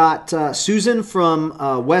 We've got Susan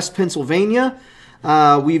from West Pennsylvania.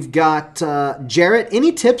 We've got Jarrett.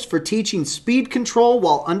 Any tips for teaching speed control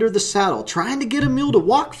while under the saddle? Trying to get a mule to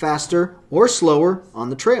walk faster or slower on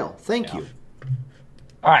the trail. Thank you.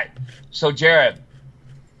 All right. So, Jarrett,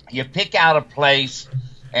 you pick out a place,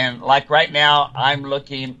 and like right now, I'm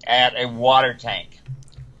looking at a water tank.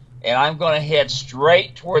 And I'm going to head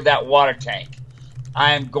straight toward that water tank.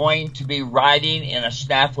 I'm going to be riding in a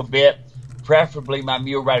snaffle bit, preferably my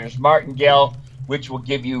mule rider's martingale, which will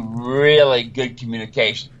give you really good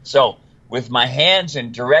communication. So with my hands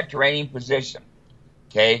in direct reining position,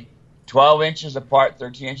 okay, 12 inches apart,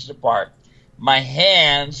 13 inches apart, my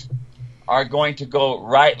hands are going to go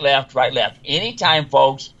right, left, right, left. Anytime,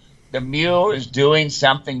 folks, the mule is doing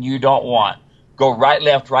something you don't want, go right,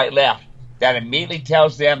 left, right, left. That immediately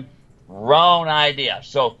tells them, wrong idea.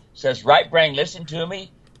 So it says right brain, listen to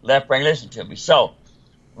me, left brain, listen to me. So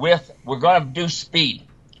we're going to do speed.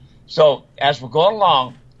 So as we're going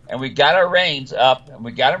along and we got our reins up and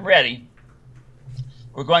we got them ready,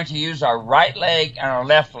 we're going to use our right leg and our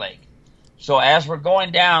left leg. So as we're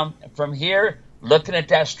going down from here, looking at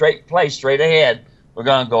that straight place, straight ahead, we're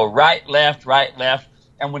going to go right, left, right, left.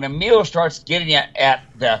 And when the mule starts getting at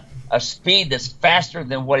a speed that's faster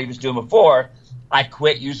than what he was doing before, I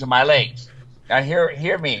quit using my legs. Now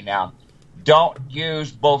hear me now. Don't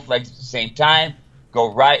use both legs at the same time.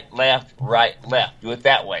 Go right, left, right, left. Do it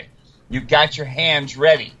that way. You've got your hands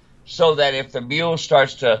ready so that if the mule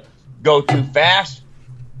starts to go too fast,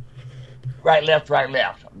 right, left,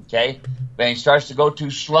 okay? Then he starts to go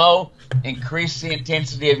too slow, increase the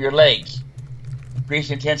intensity of your legs. Increase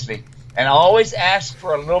the intensity. And always ask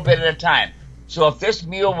for a little bit at a time. So if this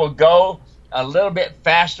mule will go a little bit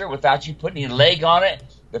faster without you putting your leg on it,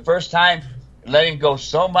 the first time, let him go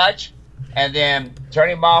so much, and then turn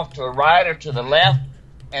him off to the right or to the left,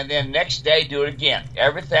 and then next day do it again.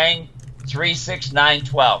 Everything 3, 6, 9,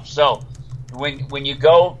 12. So when you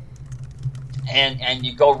go and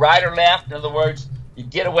you go right or left, in other words, you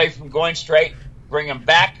get away from going straight, bring them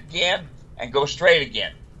back again, and go straight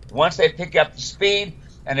again. Once they pick up the speed,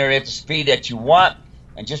 and they're at the speed that you want,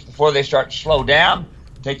 and just before they start to slow down,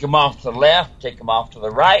 take them off to the left, take them off to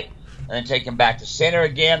the right, and then take them back to center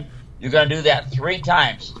again. You're going to do that 3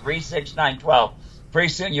 times, 3, 6, 9, 12. Pretty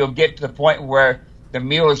soon you'll get to the point where the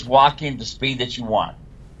mule is walking the speed that you want.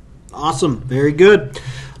 Awesome. Very good.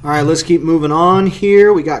 All right, let's keep moving on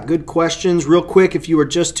here. We got good questions. Real quick, if you were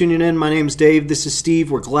just tuning in, my name's Dave. This is Steve.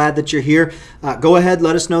 We're glad that you're here. Go ahead,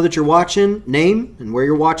 let us know that you're watching, name, and where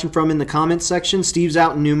you're watching from in the comments section. Steve's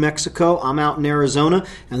out in New Mexico. I'm out in Arizona.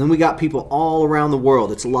 And then we got people all around the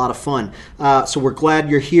world. It's a lot of fun. So we're glad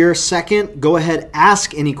you're here. Second, go ahead,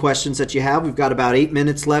 ask any questions that you have. We've got about 8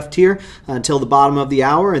 minutes left here until the bottom of the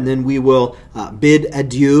hour, and then we will bid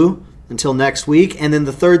adieu until next week. And then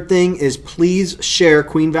the third thing is please share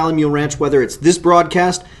Queen Valley Mule Ranch, whether it's this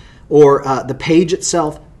broadcast or the page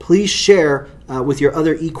itself. Please share with your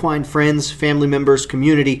other equine friends, family members,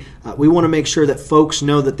 community. We want to make sure that folks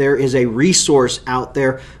know that there is a resource out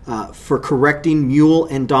there for correcting mule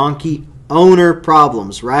and donkey owner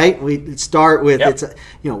problems, right? We start with,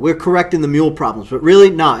 we're correcting the mule problems, but really,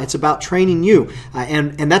 it's about training you.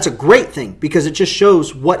 And that's a great thing because it just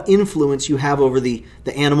shows what influence you have over the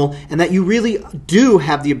animal and that you really do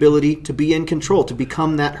have the ability to be in control, to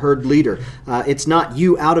become that herd leader. It's not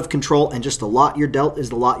you out of control and just the lot you're dealt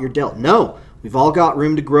is the lot you're dealt. No. We've all got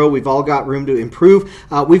room to grow. We've all got room to improve.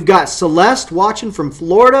 We've got Celeste watching from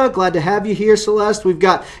Florida. Glad to have you here, Celeste. We've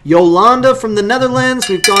got Yolanda from the Netherlands.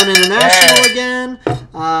 We've gone international again.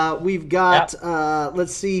 We've got,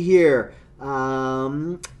 let's see here.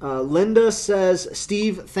 Linda says,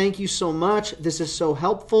 Steve, thank you so much. This is so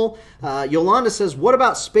helpful. Yolanda says, what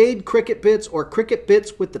about spade cricket bits or cricket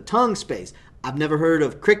bits with the tongue space? I've never heard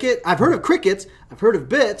of cricket. I've heard of crickets. I've heard of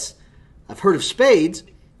bits. I've heard of spades.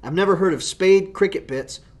 I've never heard of spade cricket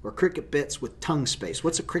bits or cricket bits with tongue space.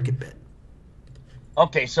 What's a cricket bit?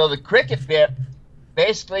 Okay, so the cricket bit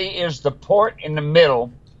basically is the port in the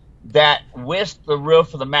middle that whisks the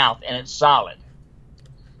roof of the mouth, and it's solid.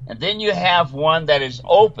 And then you have one that is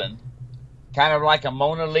open, kind of like a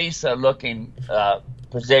Mona Lisa looking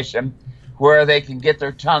position, where they can get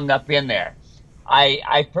their tongue up in there.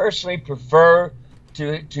 I personally prefer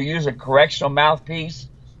to use a correctional mouthpiece.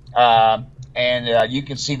 And you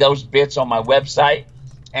can see those bits on my website.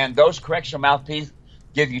 And those correctional mouthpieces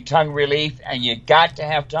give you tongue relief, and you got to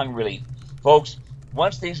have tongue relief. Folks,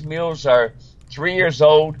 once these mules are 3 years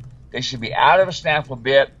old, they should be out of a snaffle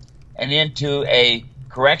bit and into a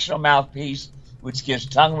correctional mouthpiece, which gives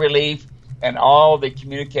tongue relief, and all the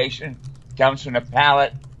communication comes from the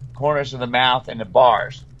palate, corners of the mouth, and the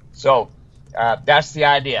bars. So that's the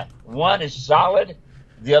idea. One is solid,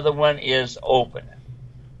 The other one is open.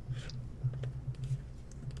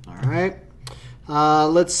 All right.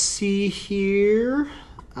 Let's see here.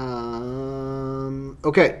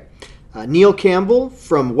 Okay. Neil Campbell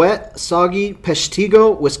from Wet Soggy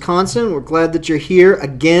Peshtigo, Wisconsin. We're glad that you're here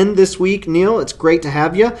again this week, Neil. It's great to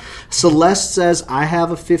have you. Celeste says, I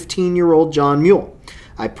have a 15-year-old John Mule.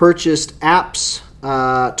 I purchased Apps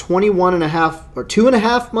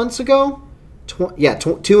 2.5 months ago.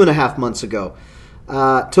 2.5 months ago.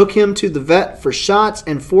 Took him to the vet for shots,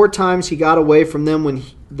 and 4 times he got away from them when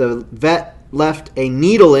the vet left a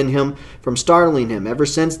needle in him from startling him. Ever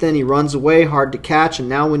since then, he runs away, hard to catch, and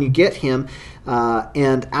now when you get him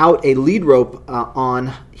and out a lead rope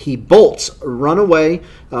on, he bolts. Run away.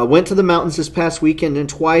 Went to the mountains this past weekend and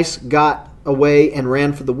twice got away and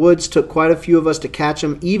ran for the woods. Took quite a few of us to catch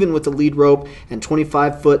him, even with the lead rope and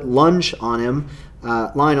 25-foot lunge on him.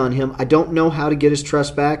 Line on him. I don't know how to get his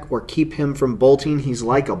trust back or keep him from bolting. He's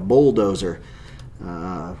like a bulldozer.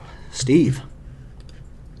 Steve.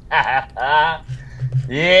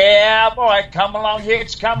 Yeah, boy, come along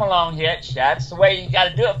hitch, come along hitch. That's the way you got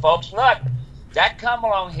to do it, folks. Look, that come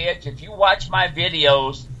along hitch, if you watch my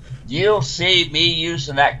videos, you'll see me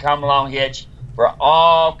using that come along hitch for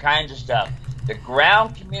all kinds of stuff. The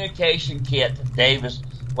ground communication kit, Dave, is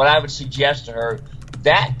what I would suggest to her.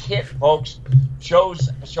 That kit, folks, shows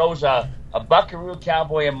a buckaroo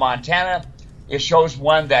cowboy in Montana. It shows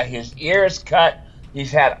one that his ear is cut.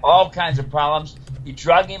 He's had all kinds of problems. He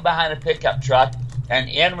drug him behind a pickup truck, and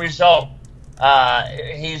end result,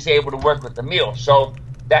 he's able to work with the mule. So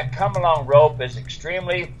that come-along rope is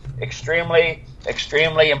extremely, extremely,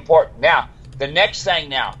 extremely important. Now, the next thing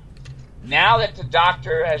now that the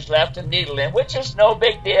doctor has left a needle in, which is no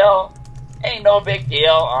big deal, ain't no big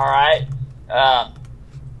deal, all right?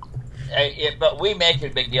 But we make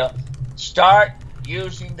it a big deal. Start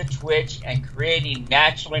using the twitch and creating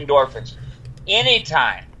natural endorphins.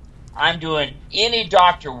 Anytime I'm doing any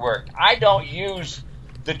doctor work, I don't use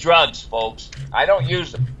the drugs, folks. I don't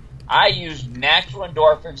use them. I use natural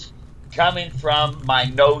endorphins coming from my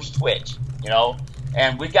nose twitch,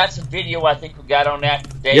 And we got some video, I think we got on that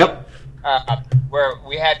day. Yep. Where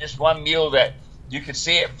we had this one mule that you could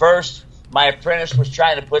see at first. My apprentice was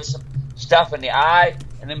trying to put some stuff in the eye,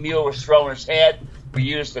 and the mule was throwing his head. We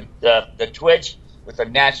used the twitch with the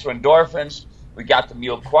natural endorphins. We got the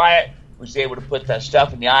mule quiet. Was able to put that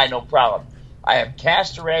stuff in the eye, no problem. I have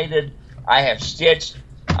castrated, I have stitched,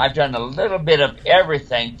 I've done a little bit of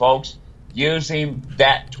everything, folks, using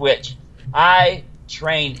that twitch. I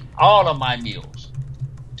train all of my mules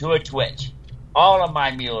to a twitch, all of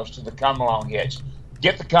my mules to the come-along hitch.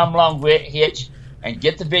 Get the come-along hitch and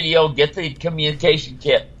get the video, get the communication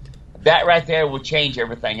kit. That right there will change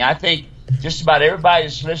everything. I think just about everybody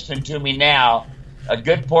that's listening to me now, a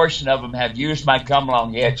good portion of them have used my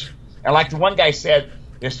come-along hitch. And like the one guy said,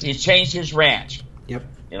 he changed his ranch. Yep.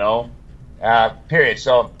 Period.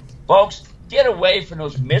 So, folks, get away from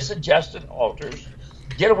those misadjusted halters.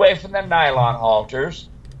 Get away from the nylon halters,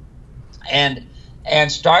 and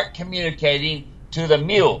start communicating to the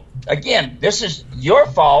mule. Again, this is your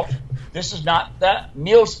fault. This is not the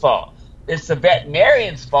mule's fault. It's the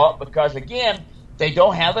veterinarian's fault because, again, they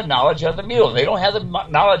don't have the knowledge of the mule. They don't have the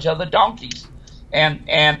knowledge of the donkeys.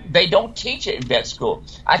 And they don't teach it in vet school.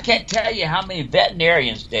 I can't tell you how many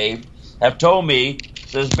veterinarians, Dave, have told me,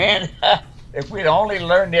 says, man, if we'd only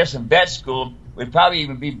learned this in vet school, we'd probably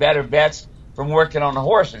even be better vets from working on the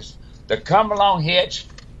horses. The come-along hitch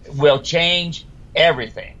will change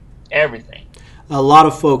everything, everything. A lot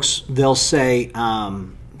of folks, they'll say,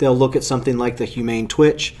 they'll look at something like the humane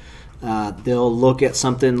twitch. They'll look at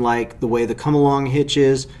something like the way the come-along hitch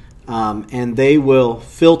is, and they will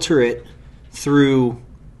filter it through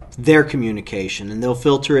their communication, and they'll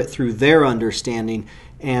filter it through their understanding.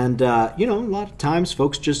 And a lot of times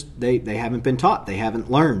folks just they haven't been taught, they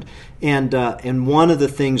haven't learned. And one of the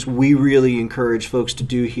things we really encourage folks to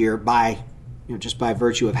do here just by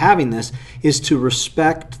virtue of having this is to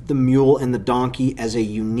respect the mule and the donkey as a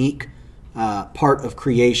unique part of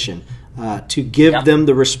creation, to give them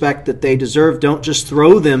the respect that they deserve. Don't just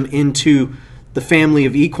throw them into the family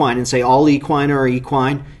of equine and say all equine are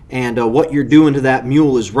equine, and what you're doing to that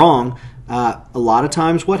mule is wrong. A lot of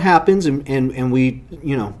times what happens, and we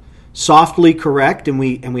softly correct, and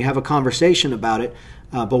we have a conversation about it,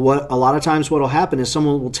 but a lot of times what will happen is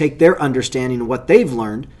someone will take their understanding of what they've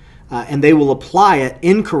learned, and they will apply it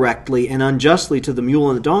incorrectly and unjustly to the mule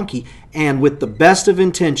and the donkey, and with the best of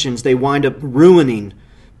intentions they wind up ruining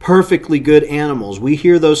perfectly good animals. We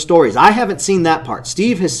hear those stories. I haven't seen that part.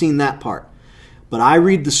 Steve has seen that part. But I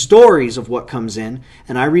read the stories of what comes in,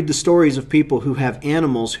 and I read the stories of people who have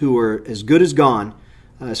animals who are as good as gone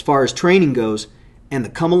as far as training goes, and the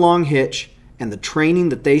come-along hitch and the training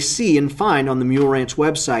that they see and find on the Mule Ranch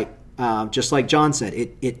website, just like John said,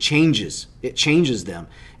 it changes. It changes them.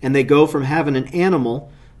 And they go from having an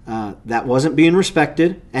animal that wasn't being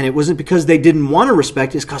respected, and it wasn't because they didn't want to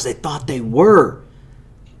respect it, it's because they thought they were.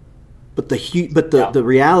 But the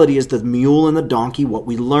reality is the mule and the donkey, what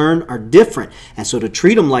we learn, are different. And so to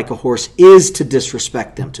treat them like a horse is to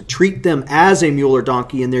disrespect them. To treat them as a mule or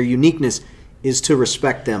donkey in their uniqueness is to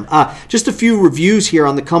respect them. Just a few reviews here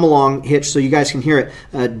on the come-along hitch so you guys can hear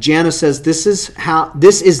it. Jana says, this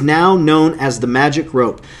is now known as the magic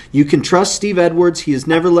rope. You can trust Steve Edwards. He has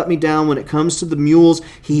never let me down when it comes to the mules.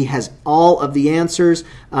 He has all of the answers.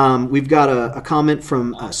 We've got a comment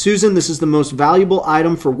from Susan. This is the most valuable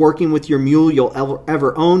item for working with your mule you'll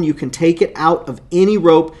ever own. You can take it out of any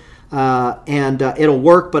rope and it'll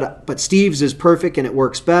work, but Steve's is perfect and it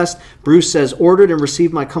works best. Bruce says, ordered and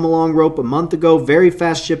received my come-along rope a month ago. Very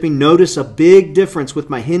fast shipping. Notice a big difference with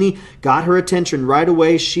my Henny. Got her attention right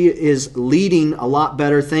away. She is leading a lot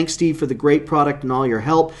better. Thanks, Steve, for the great product and all your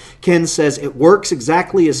help. Ken says, it works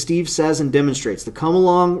exactly as Steve says and demonstrates. The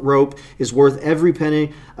come-along rope is worth every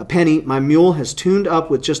penny. My mule has tuned up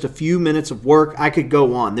with just a few minutes of work. I could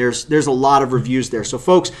go on. There's a lot of reviews there. So,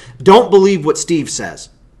 folks, don't believe what Steve says.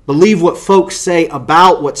 Believe what folks say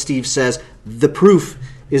about what Steve says. The proof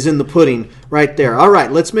is in the pudding right there. All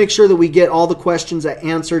right, let's make sure that we get all the questions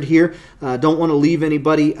answered here. Don't want to leave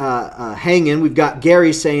anybody hanging. We've got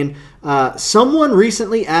Gary saying, someone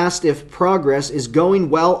recently asked if progress is going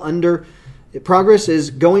well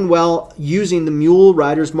using the mule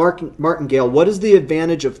rider's martingale. What is the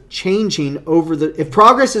advantage of changing over if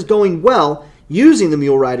progress is going well using the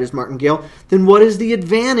mule rider's martingale, then what is the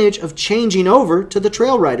advantage of changing over to the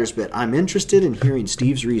trail rider's bit? I'm interested in hearing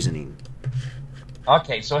Steve's reasoning.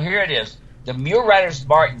 Okay, so here it is. The mule rider's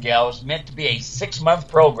martingale is meant to be a 6-month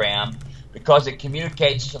program because it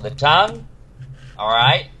communicates to the tongue, all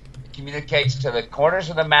right? It communicates to the corners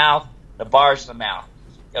of the mouth, the bars of the mouth.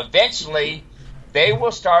 Eventually, they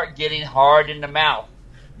will start getting hard in the mouth,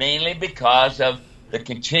 mainly because of the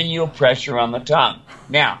continual pressure on the tongue.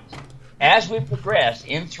 Now, as we progress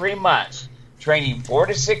in 3 months, training 4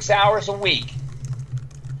 to 6 hours a week,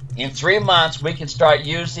 in 3 months we can start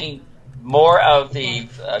using more of the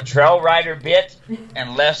trail rider bit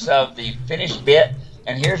and less of the finished bit.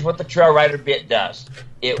 And here's what the trail rider bit does.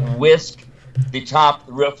 It whisks the top,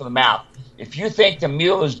 the roof of the mouth. If you think the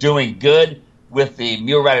mule is doing good with the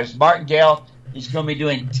mule rider's martingale, he's going to be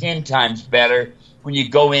doing 10 times better when you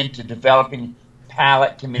go into developing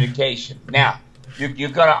palate communication. Now, you're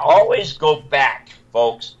going to always go back,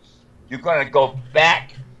 folks. You're going to go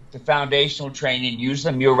back to foundational training, use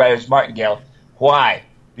the mule rider's martingale. Why?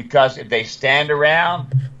 Because if they stand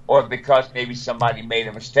around or because maybe somebody made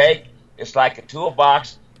a mistake, it's like a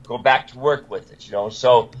toolbox. Go back to work with it,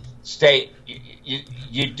 So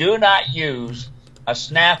you do not use a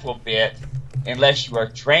snaffle bit unless you are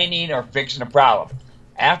training or fixing a problem.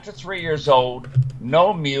 After 3 years old,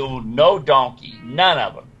 no mule, no donkey, none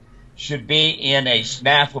of them should be in a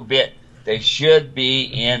snaffle bit. They should be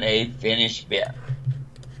in a finished bit.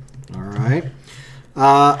 All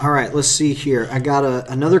right. Let's see here. I got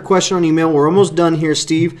another question on email. We're almost done here,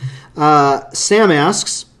 Steve. Sam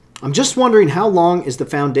asks, I'm just wondering how long is the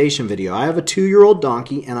foundation video? I have a 2-year-old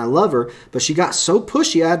donkey and I love her, but she got so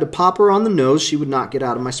pushy I had to pop her on the nose she would not get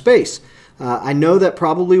out of my space. I know that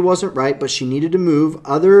probably wasn't right, but she needed to move.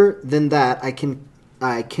 Other than that, I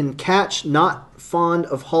can catch, not fond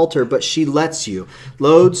of halter, but she lets you.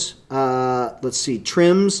 Loads,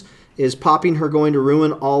 trims, is popping her going to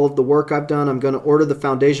ruin all of the work I've done? I'm going to order the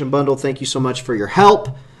foundation bundle. Thank you so much for your help.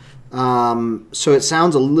 So it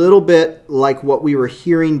sounds a little bit like what we were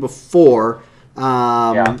hearing before.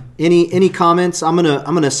 Any comments? I'm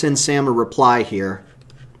gonna send Sam a reply here.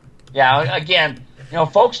 Yeah, again,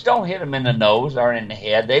 folks don't hit them in the nose or in the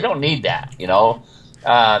head. They don't need that.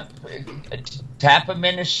 Tap them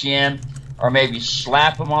in the shin or maybe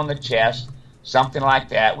slap them on the chest, something like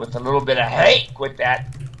that, with a little bit of hate with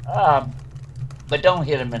that. But don't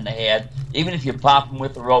hit them in the head. Even if you pop them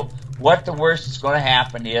with the rope, what the worst that's going to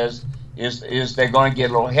happen is they're going to get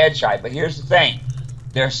a little head shy. But here's the thing.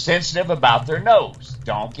 They're sensitive about their nose.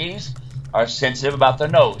 Donkeys are sensitive about their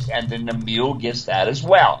nose, and then the mule gets that as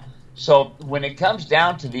well. So when it comes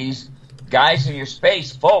down to these guys in your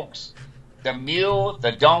space, folks, the mule,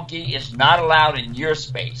 the donkey is not allowed in your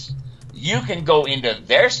space. You can go into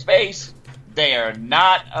their space. They are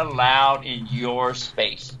not allowed in your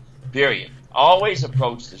space, period. Always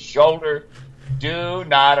approach the shoulder. Do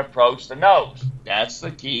not approach the nose. That's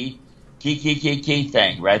the key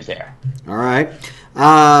thing right there. All right.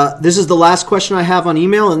 This is the last question I have on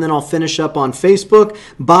email, and then I'll finish up on Facebook.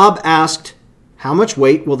 Bob asked, how much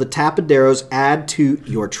weight will the tapaderos add to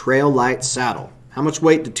your trail light saddle? How much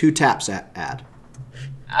weight do 2 taps add?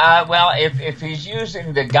 Well, if he's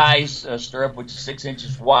using the guy's stirrup, which is 6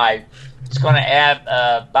 inches wide, it's going to add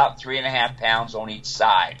about 3.5 pounds on each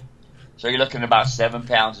side. So you're looking at about 7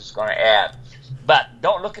 pounds it's going to add. But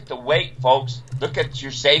don't look at the weight, folks. Look at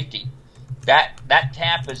your safety. That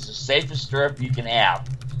tap is the safest stirrup you can have.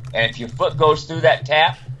 And if your foot goes through that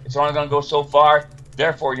tap, it's only going to go so far.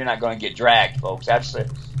 Therefore, you're not going to get dragged, folks.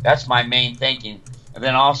 That's my main thinking. And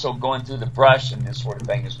then also going through the brush and this sort of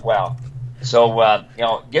thing as well. So,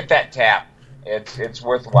 get that tap. It's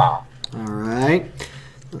worthwhile. All right.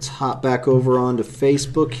 Let's hop back over onto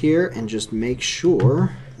Facebook here and just make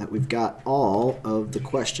sure that we've got all of the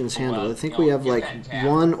questions handled. I think we have like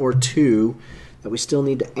 1 or 2 that we still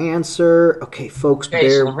need to answer. Okay, folks, so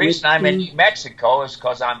the reason I'm in New Mexico is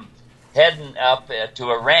because I'm heading up to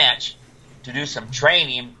a ranch to do some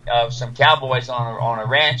training of some cowboys on a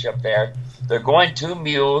ranch up there. They're going to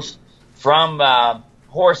mules from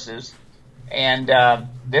horses, and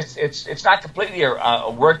it's not completely a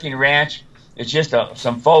working ranch. It's just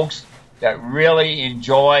some folks that really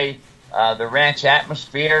enjoy the ranch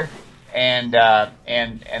atmosphere, and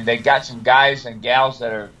they got some guys and gals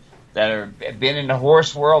that are been in the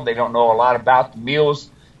horse world. They don't know a lot about the mules,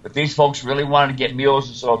 but these folks really want to get mules,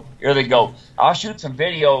 and so here they go. I'll shoot some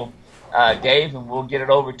video, Dave, and we'll get it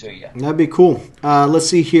over to you. That'd be cool. Let's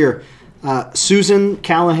see here. Susan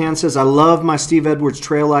Callahan says, I love my Steve Edwards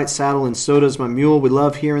Trail Light saddle, and so does my mule. We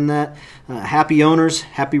love hearing that. Happy owners,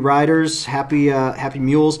 happy riders, happy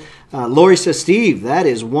mules. Lori says, Steve, that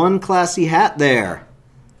is one classy hat there.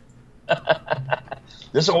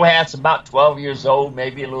 This old hat's about 12 years old,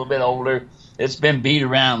 maybe a little bit older. It's been beat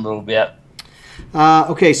around a little bit.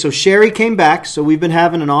 Okay, so Sherry came back, so we've been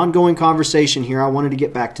having an ongoing conversation here. I wanted to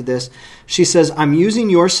get back to this. She says, I'm using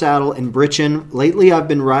your saddle in Britchin. Lately, I've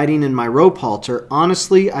been riding in my rope halter.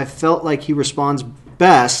 Honestly, I felt like he responds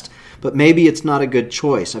best, but maybe it's not a good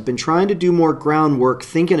choice. I've been trying to do more groundwork,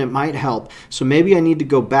 thinking it might help, so maybe I need to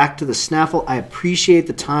go back to the snaffle. I appreciate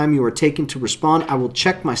the time you are taking to respond. I will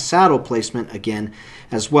check my saddle placement again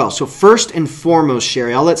as well. So first and foremost,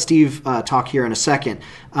 Sherry, I'll let Steve talk here in a second,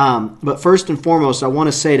 but first and foremost, I want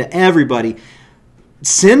to say to everybody,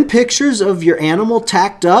 send pictures of your animal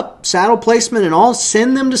tacked up, saddle placement and all.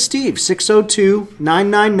 Send them to Steve,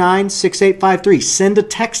 602-999-6853. Send a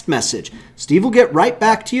text message. Steve will get right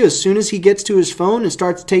back to you as soon as he gets to his phone and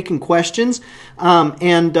starts taking questions,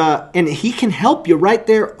 and he can help you right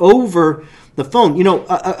there over the phone.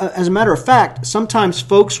 As a matter of fact, sometimes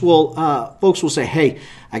folks will say, hey,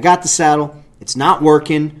 I got the saddle. It's not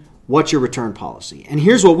working. What's your return policy? And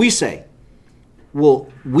here's what we say. Well,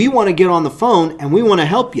 we want to get on the phone and we want to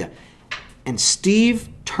help you. And Steve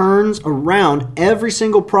turns around every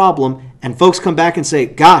single problem, and folks come back and say,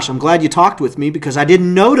 gosh, I'm glad you talked with me because I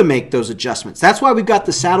didn't know to make those adjustments. That's why we've got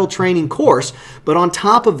the saddle training course. But on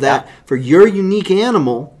top of that, for your unique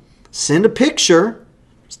animal, send a picture,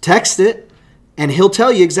 text it, and he'll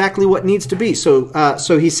tell you exactly what needs to be.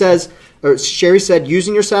 So he says, or Sherry said,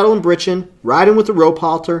 using your saddle in Britchin, riding with a rope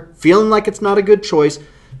halter, feeling like it's not a good choice,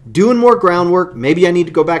 doing more groundwork. Maybe I need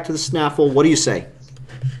to go back to the snaffle. What do you say?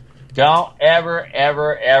 Don't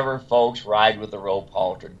ever, folks, ride with a rope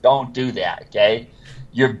halter. Don't do that, okay?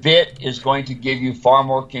 Your bit is going to give you far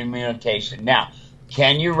more communication. Now,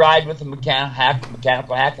 can you ride with a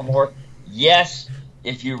mechanical hackamore? Yes,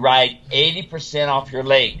 if you ride 80% off your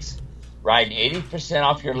legs. Riding 80%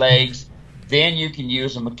 off your legs, then you can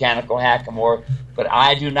use a mechanical hackamore, but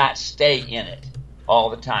I do not stay in it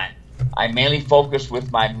all the time. I mainly focus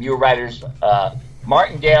with my mule riders,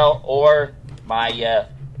 martingale or my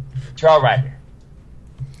trail rider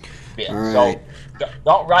bit. Right. So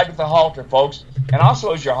don't ride with the halter, folks. And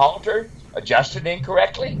also, is your halter adjusted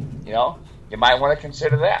incorrectly? You might want to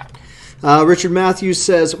consider that. Richard Matthews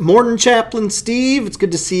says, Morton Chaplain Steve, it's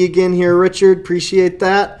good to see you again here, Richard. Appreciate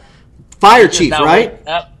that. Fire chief, right?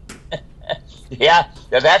 Yeah,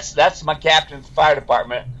 that's my captain's fire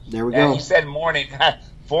department. There we go. And he said morning.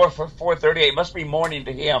 4:38 must be morning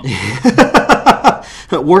to him.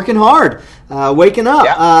 Working hard, waking up.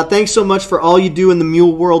 Yeah. Thanks so much for all you do in the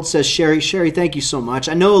mule world, says Sherry. Sherry, thank you so much.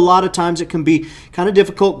 I know a lot of times it can be kind of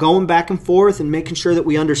difficult going back and forth and making sure that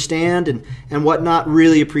we understand and whatnot.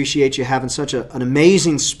 Really appreciate you having such an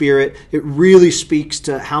amazing spirit. It really speaks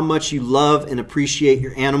to how much you love and appreciate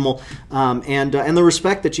your animal, and the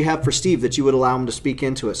respect that you have for Steve, that you would allow him to speak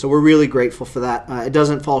into it. So we're really grateful for that. It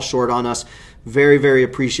doesn't fall short on us. very, very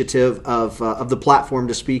appreciative of the platform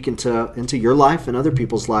to speak into your life and other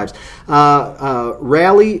people's lives.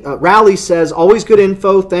 Rally says, always good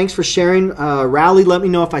info. Thanks for sharing. Rally, let me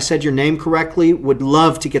know if I said your name correctly. Would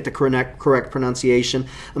love to get the correct pronunciation.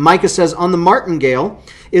 Micah says, on the martingale,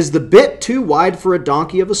 is the bit too wide for a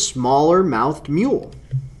donkey of a smaller mouthed mule?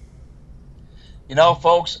 You know,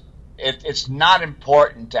 folks, it's not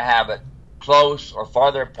important to have it close or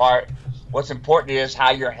farther apart. What's important is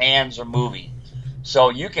how your hands are moving.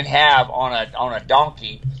 So you can have on a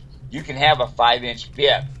donkey, you can have a 5-inch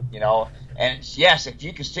bit, you know, and yes, if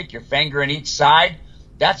you can stick your finger in each side,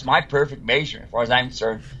 that's my perfect measurement as far as I'm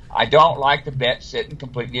concerned. I don't like the bit sitting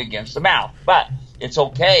completely against the mouth, but it's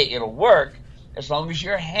okay, it'll work as long as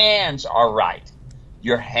your hands are right.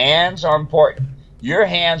 Your hands are important. Your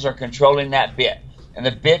hands are controlling that bit, and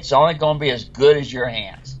the bit's only going to be as good as your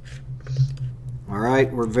hands. All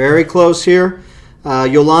right, we're very close here.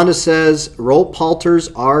 Yolanda says, rope halters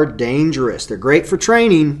are dangerous. They're great for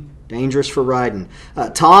training, dangerous for riding.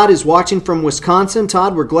 Todd is watching from Wisconsin.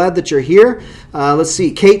 Todd, we're glad that you're here. Let's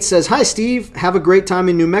see. Kate says, hi, Steve. Have a great time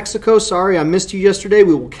in New Mexico. Sorry I missed you yesterday.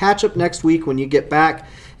 We will catch up next week when you get back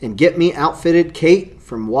and get me outfitted. Kate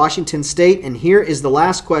from Washington State. And here is the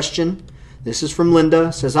last question. This is from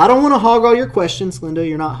Linda. Says, I don't want to hog all your questions. Linda,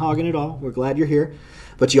 you're not hogging at all. We're glad you're here.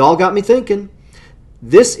 But you all got me thinking.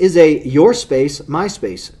 This is a your space, my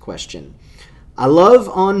space question. I love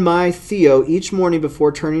on my Theo each morning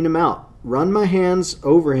before turning him out. Run my hands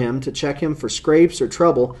over him to check him for scrapes or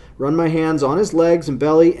trouble. Run my hands on his legs and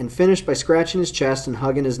belly and finish by scratching his chest and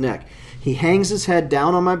hugging his neck. He hangs his head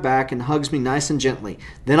down on my back and hugs me nice and gently.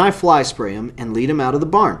 Then I fly spray him and lead him out of the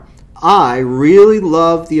barn. I really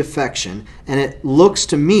love the affection, and it looks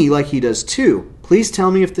to me like he does too. Please tell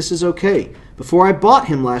me if this is okay. Before I bought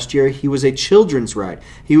him last year, he was a children's ride.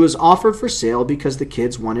 He was offered for sale because the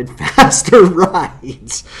kids wanted faster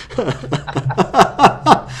rides.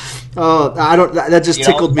 Oh, I don't. That just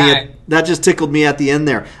tickled me. That just tickled me at the end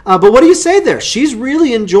there. But what do you say there? She's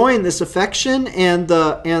really enjoying this affection and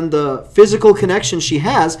the physical connection she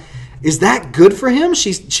has. Is that good for him?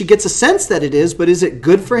 She gets a sense that it is, but is it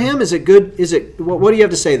good for him? Is it good? Is it? What do you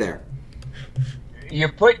have to say there?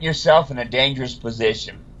 You're putting yourself in a dangerous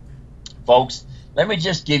position. Folks, let me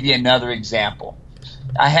just give you another example.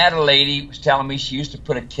 I had a lady who was telling me she used to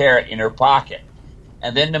put a carrot in her pocket,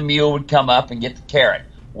 and then the mule would come up and get the carrot.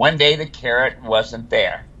 One day the carrot wasn't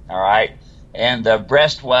there, all right, and the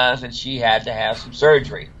breast was, and she had to have some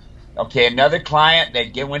surgery. Okay, another client,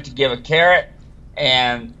 went to give a carrot,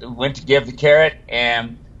 and went to give the carrot,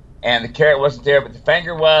 and the carrot wasn't there, but the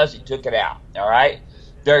finger was. He took it out, all right?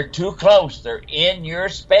 They're too close. They're in your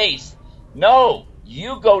space. No.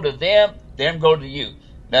 You go to them go to you.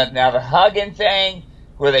 Now the hugging thing,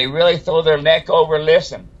 where they really throw their neck over,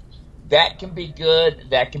 listen, that can be good,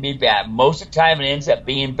 that can be bad. Most of the time it ends up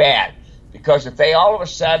being bad, because if they all of a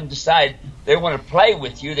sudden decide they want to play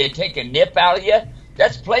with you, they take a nip out of you,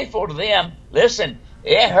 that's playful to them. Listen,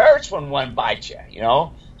 it hurts when one bites you, you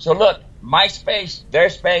know. So look, my space, their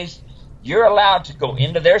space, you're allowed to go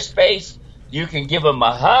into their space. You can give them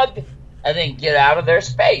a hug and then get out of their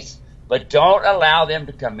space. But don't allow them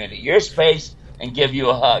to come into your space and give you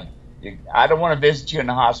a hug. I don't want to visit you in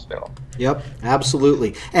the hospital. Yep,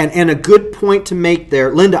 absolutely. And a good point to make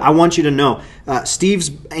there. Linda, I want you to know,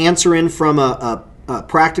 Steve's answering from a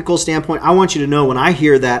practical standpoint. I want you to know, when I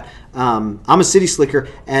hear that, I'm a city slicker,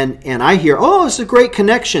 and I hear, oh, it's a great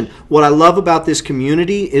connection. What I love about this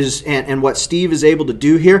community is, and what Steve is able to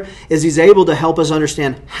do here, is he's able to help us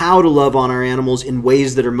understand how to love on our animals in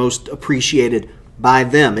ways that are most appreciated by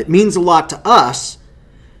them. It means a lot to us.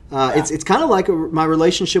 It's kind of like my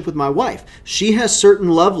relationship with my wife. She has certain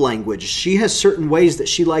love language. She has certain ways that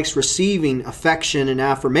she likes receiving affection and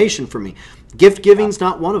affirmation from me. Gift giving's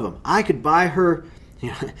not one of them. I could buy her,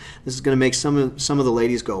 this is going to make some of the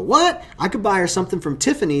ladies go, what? I could buy her something from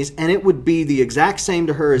Tiffany's and it would be the exact same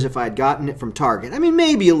to her as if I had gotten it from Target. I mean,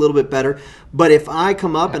 maybe a little bit better, but if I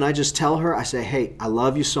come up and I just tell her, I say, hey, I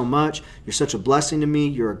love you so much. You're such a blessing to me.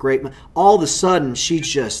 You're a great man. All of a sudden, she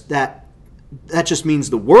just, that just means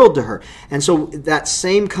the world to her. And so that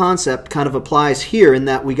same concept kind of applies here, in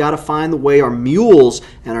that we got to find the way our mules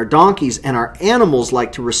and our donkeys and our animals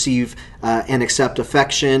like to receive and accept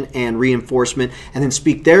affection and reinforcement, and then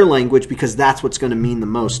speak their language, because that's what's going to mean the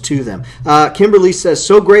most to them. Kimberly says,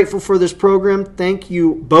 so grateful for this program. Thank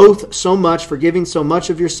you both so much for giving so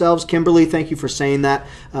much of yourselves. Kimberly, thank you for saying that.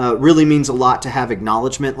 Really means a lot to have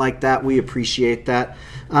acknowledgement like that. We appreciate that.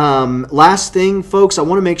 Last thing, folks, I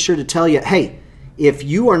want to make sure to tell you, hey, if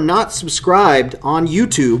you are not subscribed on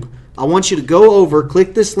YouTube, I want you to go over,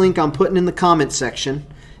 click this link I'm putting in the comment section,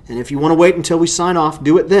 and if you want to wait until we sign off,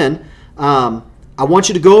 do it then. I want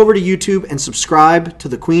you to go over to YouTube and subscribe to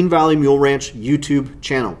the Queen Valley Mule Ranch YouTube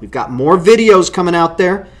channel. We've got more videos coming out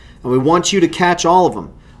there, and we want you to catch all of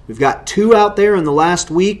them. We've got 2 out there in the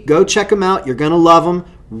last week. Go check them out. You're going to love them.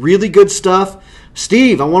 Really good stuff.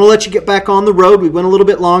 Steve, I want to let you get back on the road. We went a little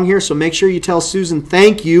bit long here, so make sure you tell Susan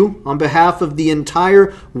thank you on behalf of the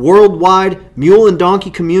entire worldwide mule and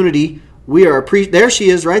donkey community. We are there she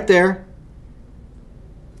is right there.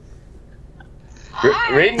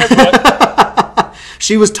 Reading the book.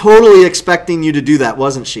 She was totally expecting you to do that,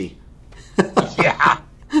 wasn't she? Yeah,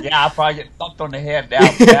 I'll probably get thumped on the head now.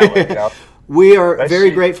 That way, go. We are very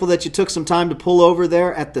grateful that you took some time to pull over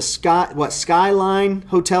there at the Skyline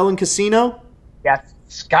Hotel and Casino. Yeah,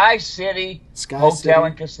 Sky City Hotel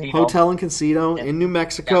and Casino. Hotel and Casino in New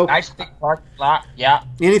Mexico. Yeah, nice big parking lot. Yeah.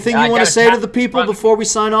 Anything you want to say to the people before we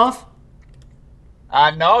sign off?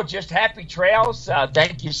 No, just happy trails.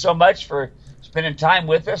 Thank you so much for spending time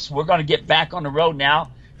with us. We're going to get back on the road now.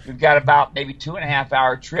 We've got about maybe 2.5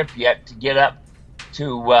 hour trip yet to get up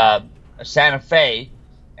to Santa Fe.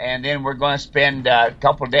 And then we're going to spend a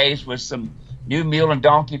couple of days with some new mule and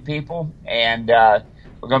donkey people. And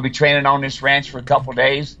we're going to be training on this ranch for a couple of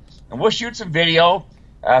days. And we'll shoot some video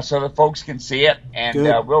so that folks can see it. And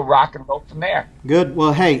we'll rock and roll from there. Good.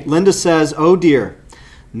 Well, hey, Linda says, oh, dear.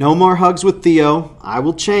 No more hugs with Theo. I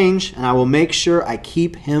will change, and I will make sure I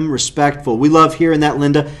keep him respectful. We love hearing that,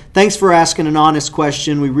 Linda. Thanks for asking an honest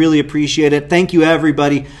question. We really appreciate it. Thank you,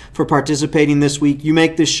 everybody, for participating this week. You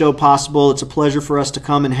make this show possible. It's a pleasure for us to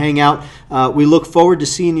come and hang out. We look forward to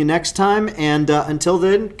seeing you next time. And until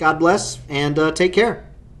then, God bless, and take care.